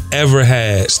relationship you've ever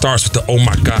had starts with the, oh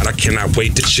my God, I cannot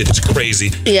wait, this shit is crazy.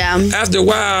 Yeah. After a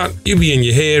while, you be in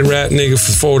your head wrapped, nigga,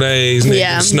 for 4 days,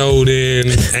 nigga, snowed in,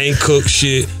 ain't cooked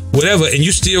shit, whatever, and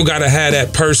you still gotta have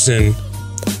that person,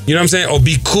 you know what I'm saying? Or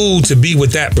be cool to be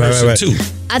with that person too.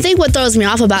 I think what throws me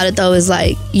off about it though is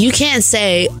like, you can't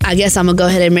say, I guess I'm gonna go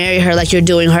ahead and marry her like you're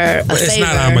doing her a favor. It's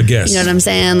not I'm a guess. You know what I'm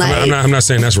saying? Like, I'm not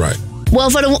saying that's right. Well,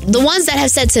 for the ones that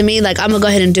have said to me, like, I'm gonna go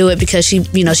ahead and do it because she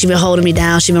been holding me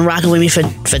down, she been rocking with me for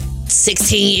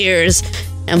 16 years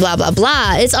and blah, blah,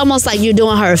 blah. It's almost like you're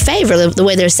doing her a favor the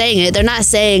way they're saying it. They're not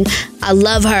saying, I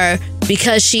love her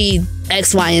because she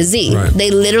X, Y, and Z. Right.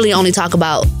 They literally only talk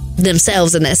about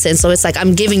themselves in that sense. So it's like,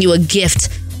 I'm giving you a gift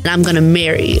and I'm gonna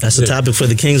marry you. That's the topic for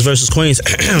the Kings versus Queens.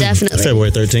 Definitely.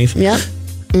 February 13th. Yep.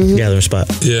 Gathering spot.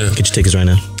 Yeah. Get your tickets right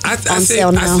now. I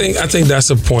think that's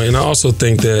a point. And I also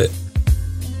think that,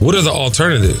 what are the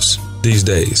alternatives these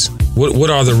days?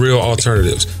 What are the real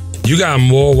alternatives? You got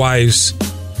more women,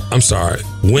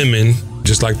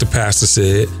 just like the pastor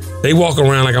said, they walk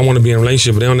around like I want to be in a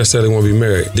relationship, but they don't necessarily want to be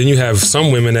married. Then you have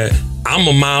some women that,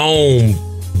 I'm my own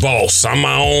boss, I'm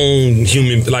my own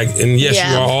human, like, and yes,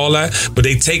 you are all that, but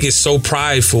they take it so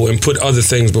prideful and put other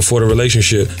things before the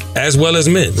relationship, as well as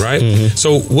men, right?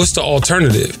 So what's the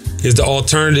alternative? Is the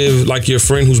alternative like your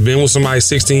friend who's been with somebody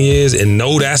 16 years and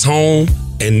know that's home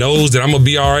and knows that I'm gonna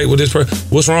be all right with this person?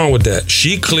 What's wrong with that?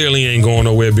 She clearly ain't going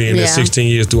nowhere being there 16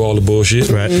 years through all the bullshit.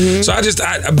 Right. So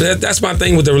that's my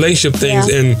thing with the relationship things.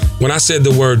 And when I said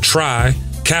the word try,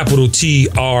 capital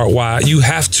TRY, you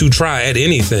have to try at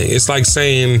anything. It's like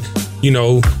saying,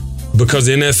 because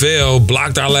the NFL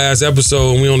blocked our last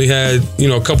episode and we only had,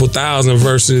 a couple thousand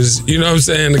versus, you know what I'm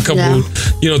saying, a couple,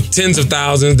 tens of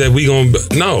thousands that we gonna,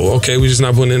 no, okay, we're just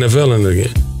not putting the NFL in it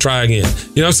again. Try again.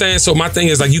 You know what I'm saying? So my thing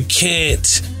is like, you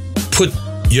can't put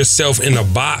yourself in a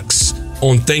box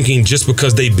on thinking just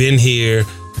because they've been here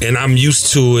and I'm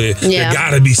used to it, there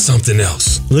gotta be something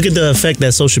else. Look at the effect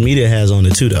that social media has on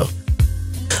it too, though.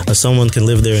 Someone can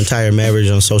live their entire marriage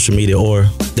on social media, or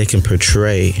they can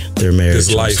portray their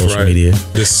marriage on social media.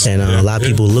 A lot of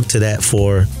people look to that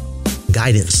for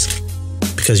guidance.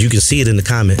 because you can see it in the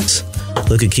comments.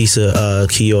 Look at Keisha,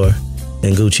 Kior,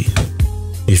 and Gucci.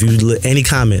 If you look any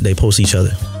comment, they post each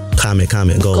other. Comment,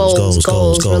 goals,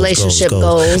 relationship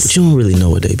goals. But you don't really know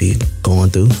what they be going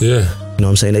through. Yeah. You know what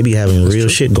I'm saying? They be having real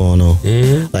shit going on.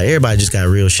 Like everybody just got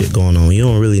real shit going on. You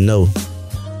don't really know.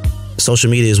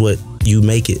 Social media is what you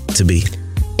make it to be.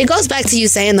 It goes back to you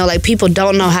saying though, like people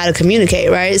don't know how to communicate,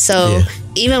 right? So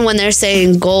even when they're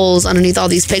saying goals underneath all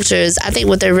these pictures, I think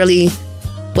what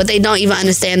they don't even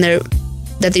understand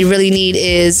that they really need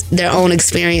is their own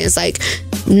experience. Like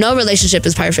no relationship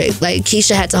is perfect. Like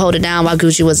Keisha had to hold it down while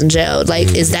Gucci was in jail.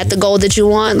 Like is that the goal that you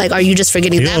want? Like are you just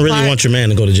forgetting that part? You don't really want your man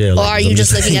to go to jail. Or are you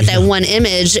just looking at that one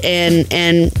image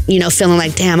and you know feeling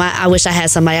like, damn, I wish I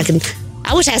had somebody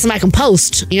I wish I had somebody I can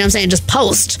post. You know what I'm saying? Just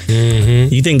post.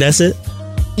 You think that's it?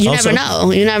 You never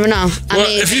know. I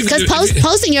mean, because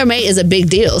posting your mate is a big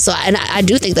deal. So, and I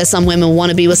do think that some women want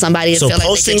to be with somebody. So,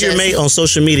 posting your mate on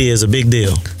social media is a big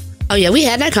deal. Oh yeah, we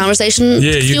had that conversation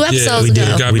a few episodes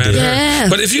ago. Got mad at her.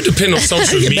 But if you depend on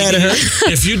social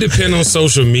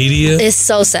media, it's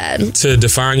so sad to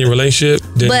define your relationship.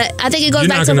 But I think it goes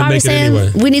back to what I was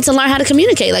saying. We need to learn how to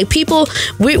communicate. Like people,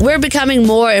 we're becoming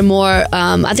more and more.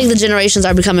 I think the generations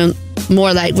are becoming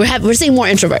more like we're seeing more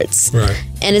introverts. Right.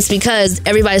 And it's because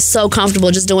everybody's so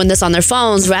comfortable just doing this on their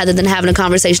phones rather than having a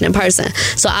conversation in person.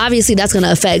 So obviously that's going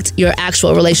to affect your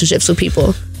actual relationships with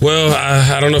people. Well,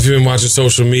 I don't know if you've been watching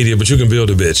social media, but you can build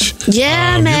a bitch.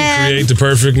 Yeah, man. You can create the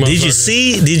perfect motherfucker. Did you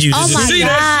see oh my see God.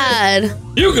 That?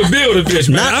 You can build a bitch,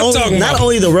 man. Not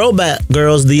only the robot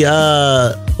girls, the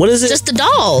what is it? Just the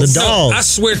dolls. The dolls. No, I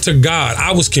swear to God,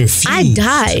 I was confused. I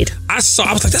died. I was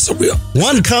like, that's a real.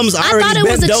 One comes already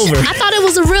bent over. I thought it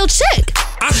was a real chick.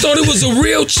 I thought it was a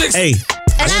real chick. Hey.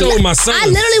 I showed my son. I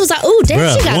literally was like, ooh, damn,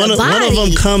 bruh, she got a body. One of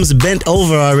them comes bent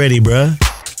over already, bruh.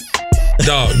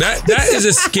 Dog, that is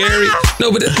a scary.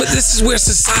 No, but this is where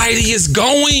society is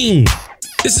going.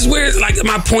 This is where, like,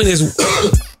 my point is.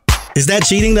 Is that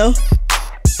cheating though?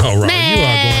 Oh, right. Man, you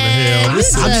are going to hell. I'm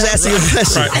just asking you a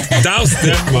question. Right. Douse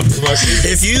that motherfucker.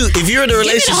 If you're in a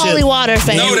relationship, give me the holy water,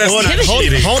 fam. No, that's not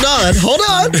cheating. Hold on.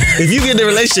 If you get in a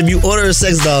relationship, you order a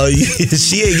sex doll.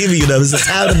 She ain't giving you nothing. It's a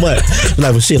time to butt. I'm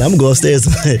like, well, shit, I'm gonna go upstairs.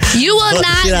 You will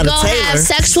not go have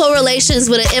sexual relations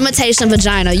with an imitation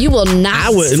vagina. You will not. I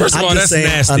wouldn't. First of all, that's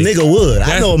nasty. A nigga would.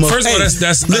 I know a First of all, that's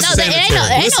unsanitary. Ain't no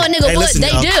a nigga would.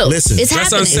 They do. Listen, it's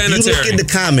happening. If you look in the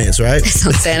comments, right? It's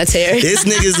unsanitary. This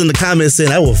niggas in the comments saying,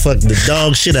 I will fuck the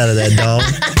dog shit out of that dog.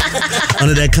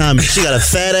 Under that comment. She got a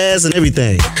fat ass and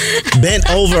everything. Bent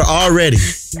over already.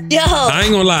 Yo. I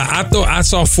ain't gonna lie. I thought I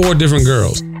saw 4 different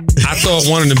girls. I thought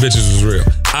one of them bitches was real.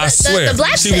 I swear. The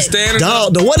black she was standing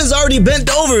dog, the one is already bent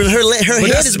over and her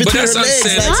head is between her legs.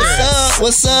 Like,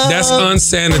 what's up? That's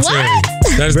unsanitary. What?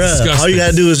 That's disgusting. All you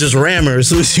gotta do is just ram her as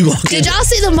soon as you walk in. Did y'all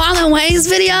see the Marlon Wayans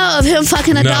video of him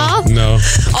fucking a doll? No.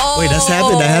 Oh. Wait, that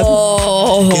happened?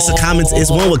 It's a comment.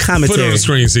 It's one with commentary. Put it on the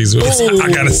screen, Caesar.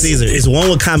 I gotta see Caesar. It's one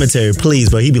with commentary, please.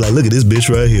 But he be like, look at this bitch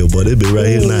right here, boy. This bitch right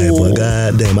here tonight, boy.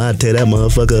 God damn, I tear that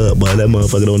motherfucker up, boy. That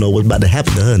motherfucker don't know what's about to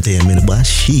happen to her in 10 minutes, boy.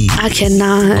 I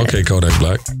cannot. Okay, Kodak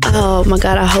Black. Oh my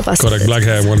God, I hope I Kodak Black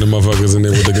had one of the motherfuckers in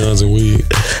there with the guns and weed.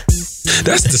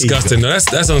 That's disgusting. No,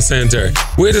 that's unsanitary.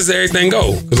 Where does everything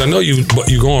go? Because I know you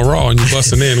going raw and you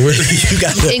busting in.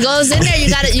 It goes in there. You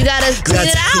gotta clean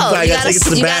it out. You gotta take it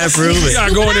to the bathroom. You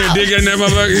gotta go in there and dig in that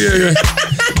motherfucker. Yeah.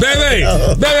 Baby,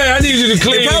 I need you to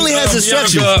clean. It probably has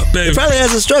instructions. Baby. It probably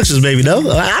has instructions, baby.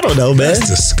 No, I don't know, man. That's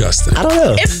disgusting. I don't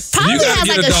know. It probably has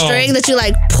like a string that you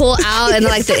like pull out and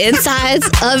like the insides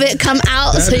of it come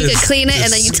out so you can clean it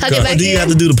and then you tuck it back in. Do you have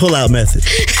to do the pull out method?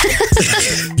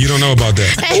 You don't know about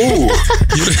that. Ooh.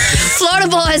 Florida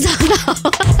boys don't know.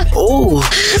 Ooh.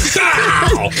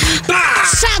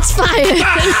 Shots fired.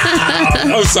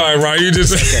 I'm sorry, Ryan. You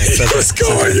just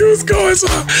you was going.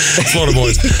 Florida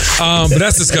boys. But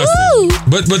that's disgusting. Woo.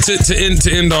 But to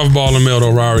end off Ball and Mail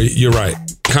though, Rari, you're right.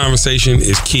 Conversation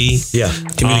is key. Yeah.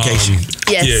 Communication.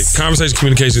 Yes. Yeah. Conversation,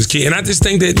 communication is key. And I just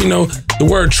think that, the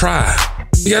word try.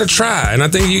 You gotta try, and I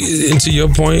think and to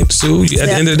your point, Sue. At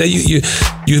the end of the day,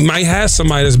 you might have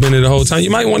somebody that's been there the whole time.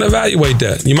 You might want to evaluate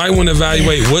that. You might want to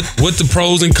evaluate what the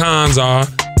pros and cons are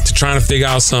to trying to figure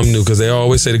out something new. Because they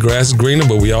always say the grass is greener,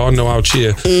 but we all know out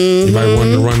here you might want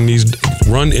to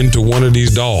run into one of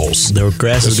these dolls. The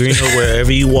grass is greener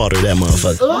wherever you water that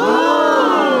motherfucker.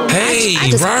 Hey,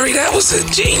 Rari, that was a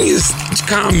genius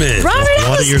comment. Rari,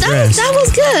 that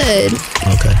was good.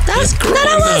 Okay, that was good.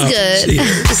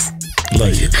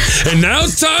 Love you. And now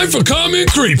it's time for Comment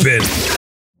Creepin'.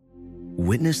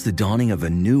 Witness the dawning of a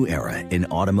new era in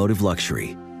automotive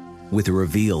luxury with a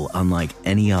reveal unlike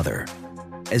any other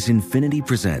as Infiniti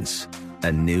presents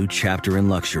a new chapter in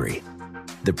luxury,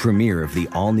 the premiere of the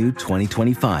all-new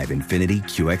 2025 Infiniti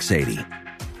QX80.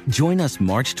 Join us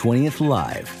March 20th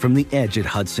live from the Edge at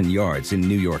Hudson Yards in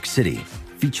New York City,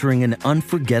 featuring an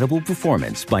unforgettable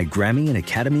performance by Grammy and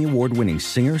Academy Award-winning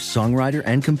singer, songwriter,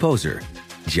 and composer,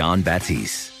 Jon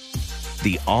Batiste.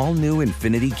 The all-new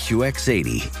Infiniti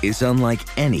QX80 is unlike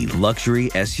any luxury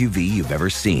SUV you've ever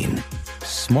seen.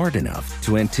 Smart enough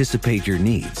to anticipate your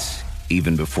needs,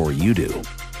 even before you do.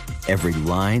 Every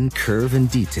line, curve, and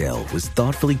detail was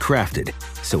thoughtfully crafted,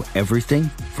 so everything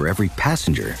for every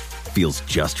passenger feels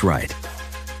just right.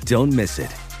 Don't miss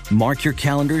it. Mark your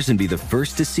calendars and be the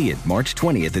first to see it March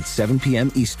 20th at 7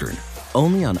 p.m. Eastern,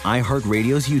 only on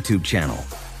iHeartRadio's YouTube channel.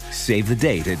 Save the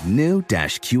date at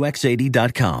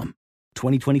new-QX80.com.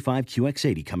 2025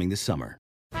 QX80 coming this summer.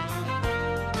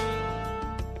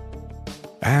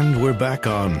 And we're back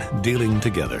on Dealing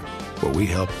Together, where we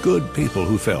help good people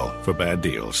who fell for bad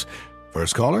deals.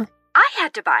 First caller? I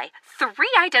had to buy 3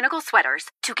 identical sweaters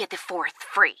to get the 4th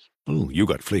free. Ooh, you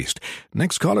got fleeced.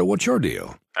 Next caller, what's your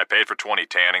deal? I paid for 20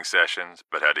 tanning sessions,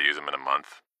 but had to use them in a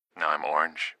month. Now I'm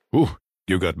orange. Ooh,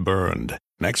 you got burned.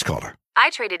 Next caller.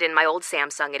 I traded in my old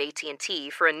Samsung at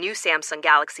AT&T for a new Samsung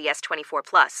Galaxy S24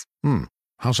 Plus.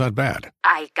 How's that bad?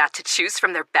 I got to choose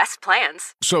from their best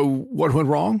plans. So, what went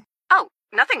wrong? Oh,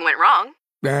 nothing went wrong.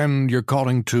 And you're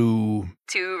calling to...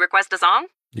 To request a song?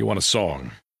 You want a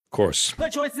song. Of course. The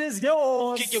choice is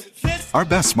yours. Our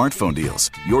best smartphone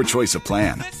deals. Your choice of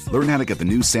plan. Learn how to get the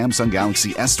new Samsung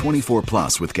Galaxy S24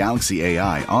 Plus with Galaxy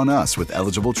AI on us with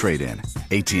eligible trade-in.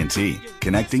 AT&T.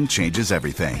 Connecting changes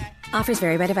everything. Offers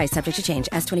vary by device, subject to change.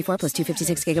 S24 plus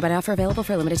 256 gigabyte offer available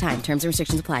for a limited time. Terms and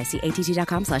restrictions apply. See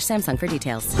att.com/Samsung for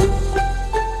details.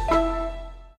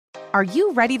 Are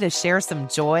you ready to share some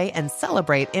joy and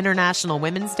celebrate International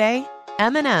Women's Day?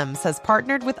 M&M's has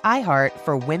partnered with iHeart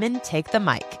for Women Take the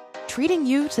Mic, treating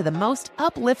you to the most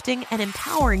uplifting and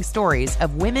empowering stories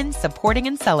of women supporting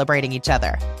and celebrating each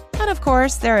other. And of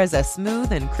course, there is a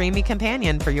smooth and creamy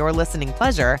companion for your listening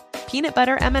pleasure, peanut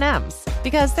butter M&Ms,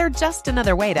 because they're just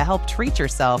another way to help treat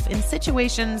yourself in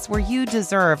situations where you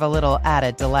deserve a little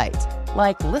added delight,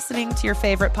 like listening to your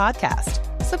favorite podcast.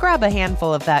 So grab a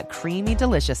handful of that creamy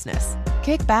deliciousness.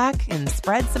 Kick back and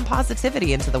spread some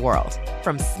positivity into the world.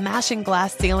 From smashing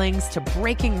glass ceilings to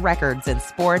breaking records in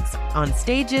sports, on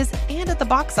stages, and at the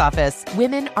box office,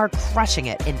 women are crushing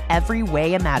it in every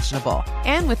way imaginable.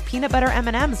 And with peanut butter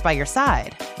M&Ms by your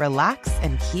side, relax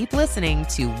and keep listening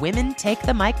to Women Take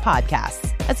the Mic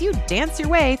podcasts as you dance your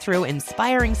way through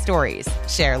inspiring stories,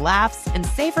 share laughs, and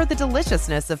savor the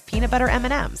deliciousness of peanut butter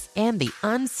M&Ms and the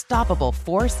unstoppable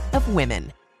force of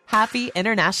women. Happy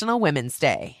International Women's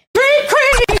Day.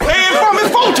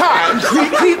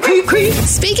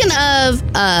 Speaking of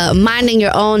minding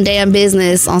your own damn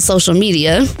business on social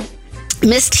media,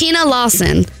 Miss Tina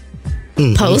Lawson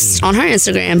posts on her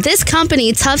Instagram, this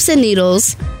company, Tufts and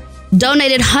Needles,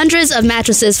 donated hundreds of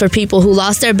mattresses for people who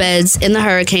lost their beds in the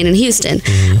hurricane in Houston.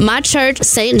 My church,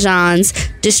 St. John's,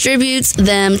 distributes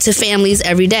them to families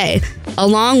every day,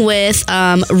 along with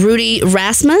Rudy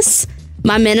Rasmus,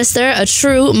 my minister, a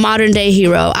true modern-day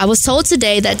hero. I was told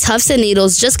today that Tufts and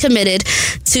Needles just committed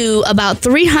to about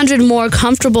 300 more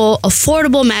comfortable,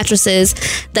 affordable mattresses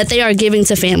that they are giving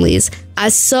to families. I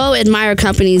so admire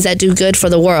companies that do good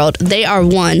for the world. They are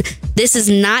one. This is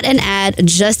not an ad,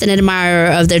 just an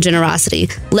admirer of their generosity.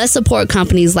 Let's support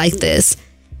companies like this.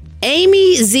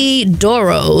 Amy Z.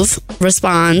 Dorov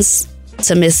responds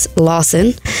to Miss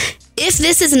Lawson, if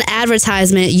this is an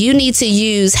advertisement, you need to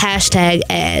use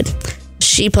 #ad.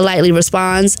 She politely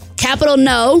responds, capital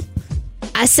no.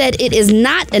 I said it is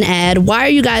not an ad. Why are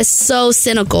you guys so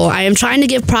cynical? I am trying to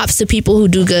give props to people who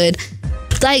do good.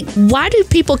 Like, why do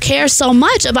people care so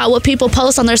much about what people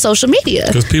post on their social media?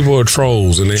 Because people are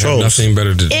trolls and they have nothing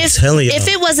better to do. If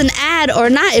it was an ad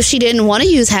or not, if she didn't want to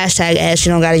use #ad, she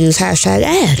don't got to use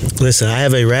 #ad. Listen, I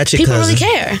have a ratchet people cousin. People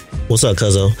really care. What's up,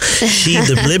 cuzzo? She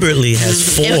deliberately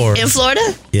has 4. In Florida?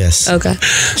 Yes. Okay.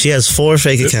 She has 4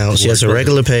 fake accounts. She has a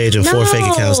regular page and 4 fake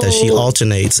accounts that she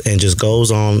alternates and just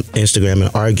goes on Instagram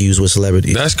and argues with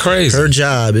celebrities. That's crazy. Her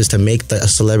job is to make the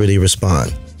celebrity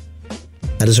respond.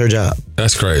 That is her job.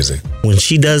 That's crazy. When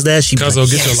she does that, she be like,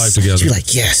 get your life together. She be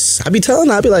like, yes. I be telling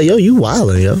her, I be like, yo, you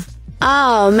wildin', yo.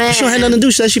 Oh, man. She don't have nothing to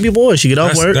do. She said she be bored. She get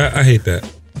off work. I hate that.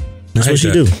 That's what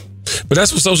she do. But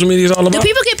that's what social media is all about. Do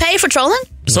people get paid for trolling?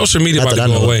 Social media about to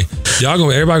go away.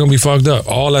 Everybody gonna be fucked up.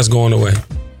 All that's going away.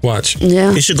 Watch.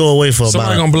 Yeah. It should go away for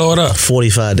somebody about gonna blow it up.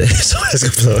 45 days.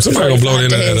 Somebody gonna blow the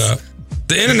internet up.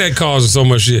 The internet causes so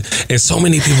much shit, and so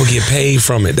many people get paid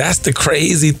from it. That's the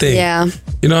crazy thing. Yeah.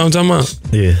 You know what I'm talking about?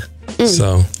 Yeah.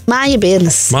 So mind your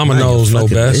business. Mama knows no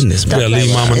best. You better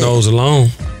leave Mama knows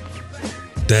alone.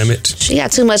 Damn it. She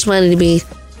got too much money to be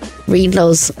reading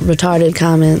those retarded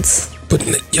comments. But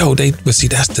see,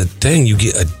 that's the thing. You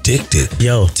get addicted.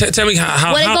 Yo, tell me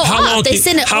how long? They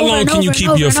send it how over long and can over you and keep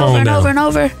over your and phone over down? and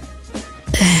over and over.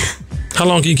 How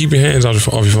long can you keep your hands off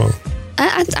your phone?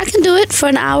 I can do it for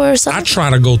an hour or so. I try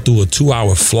to go through a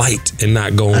 2-hour flight and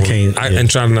not go on. And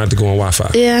try not to go on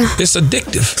Wi-Fi. Yeah, it's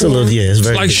addictive. It's a little, it's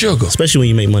very like sugar, especially when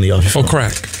you make money off your phone. Or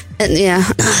crack. And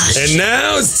And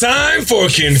now it's time for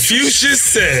Confucius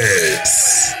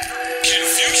Says.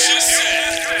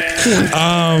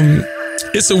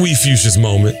 It's a wee Fuchsia's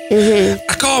moment.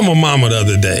 I called my mama the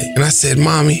other day and I said,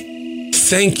 Mommy,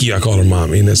 thank you. I called her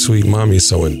Mommy, and that's sweet. Mommy is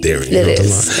so endearing.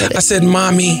 I said,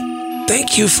 Mommy,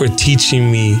 thank you for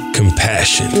teaching me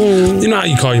compassion. You know how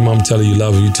you call your mom, tell her you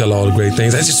love her, you tell her all the great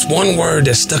things. That's just one word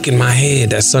that stuck in my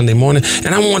head that Sunday morning.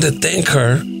 And I want to thank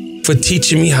her for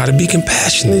teaching me how to be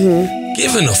compassionate.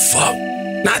 Giving a fuck.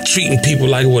 Not treating people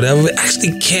like whatever, but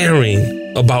actually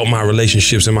caring about my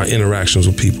relationships and my interactions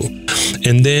with people.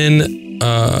 And then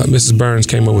Mrs. Burns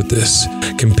came up with this.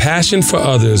 Compassion for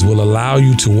others will allow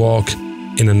you to walk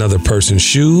in another person's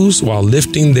shoes while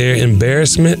lifting their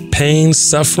embarrassment, pain,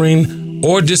 suffering,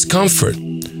 or discomfort.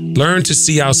 Learn to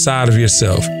see outside of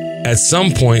yourself. At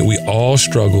some point, we all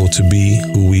struggle to be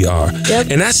who we are.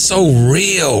 And that's so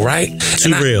real, right?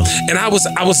 Too real. And I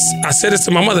said this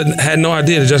to my mother, had no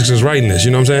idea that Jessica was writing this,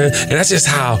 you know what I'm saying? And that's just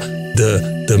how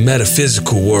the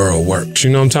metaphysical world works,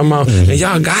 you know what I'm talking about? And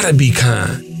y'all gotta be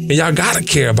kind. And y'all gotta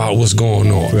care about what's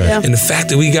going on. And the fact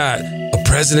that we got a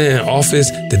president in office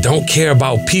that don't care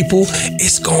about people,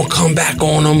 it's gonna come back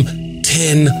on them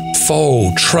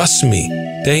tenfold. Trust me.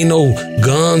 There ain't no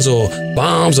guns or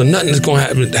bombs or nothing that's gonna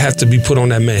have to be put on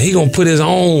that man. He gonna put his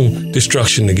own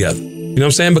destruction together. You know what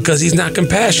I'm saying? Because he's not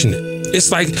compassionate. It's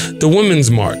like the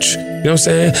Women's March. You know what I'm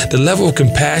saying? The level of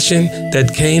compassion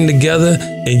that came together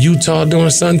in Utah during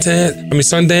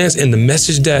Sundance, and the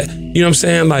message that, you know what I'm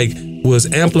saying, like, was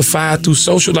amplified through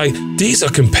social. Like, these are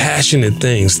compassionate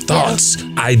things, thoughts,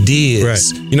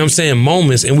 ideas, you know what I'm saying,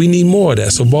 moments, and we need more of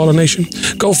that. So Baller Nation,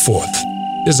 go forth.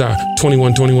 This is our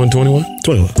 21. And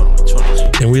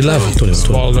we love you.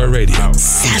 Baller Alert Radio.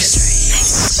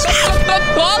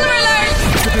 Baller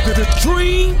Alert! The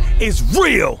dream is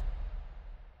real.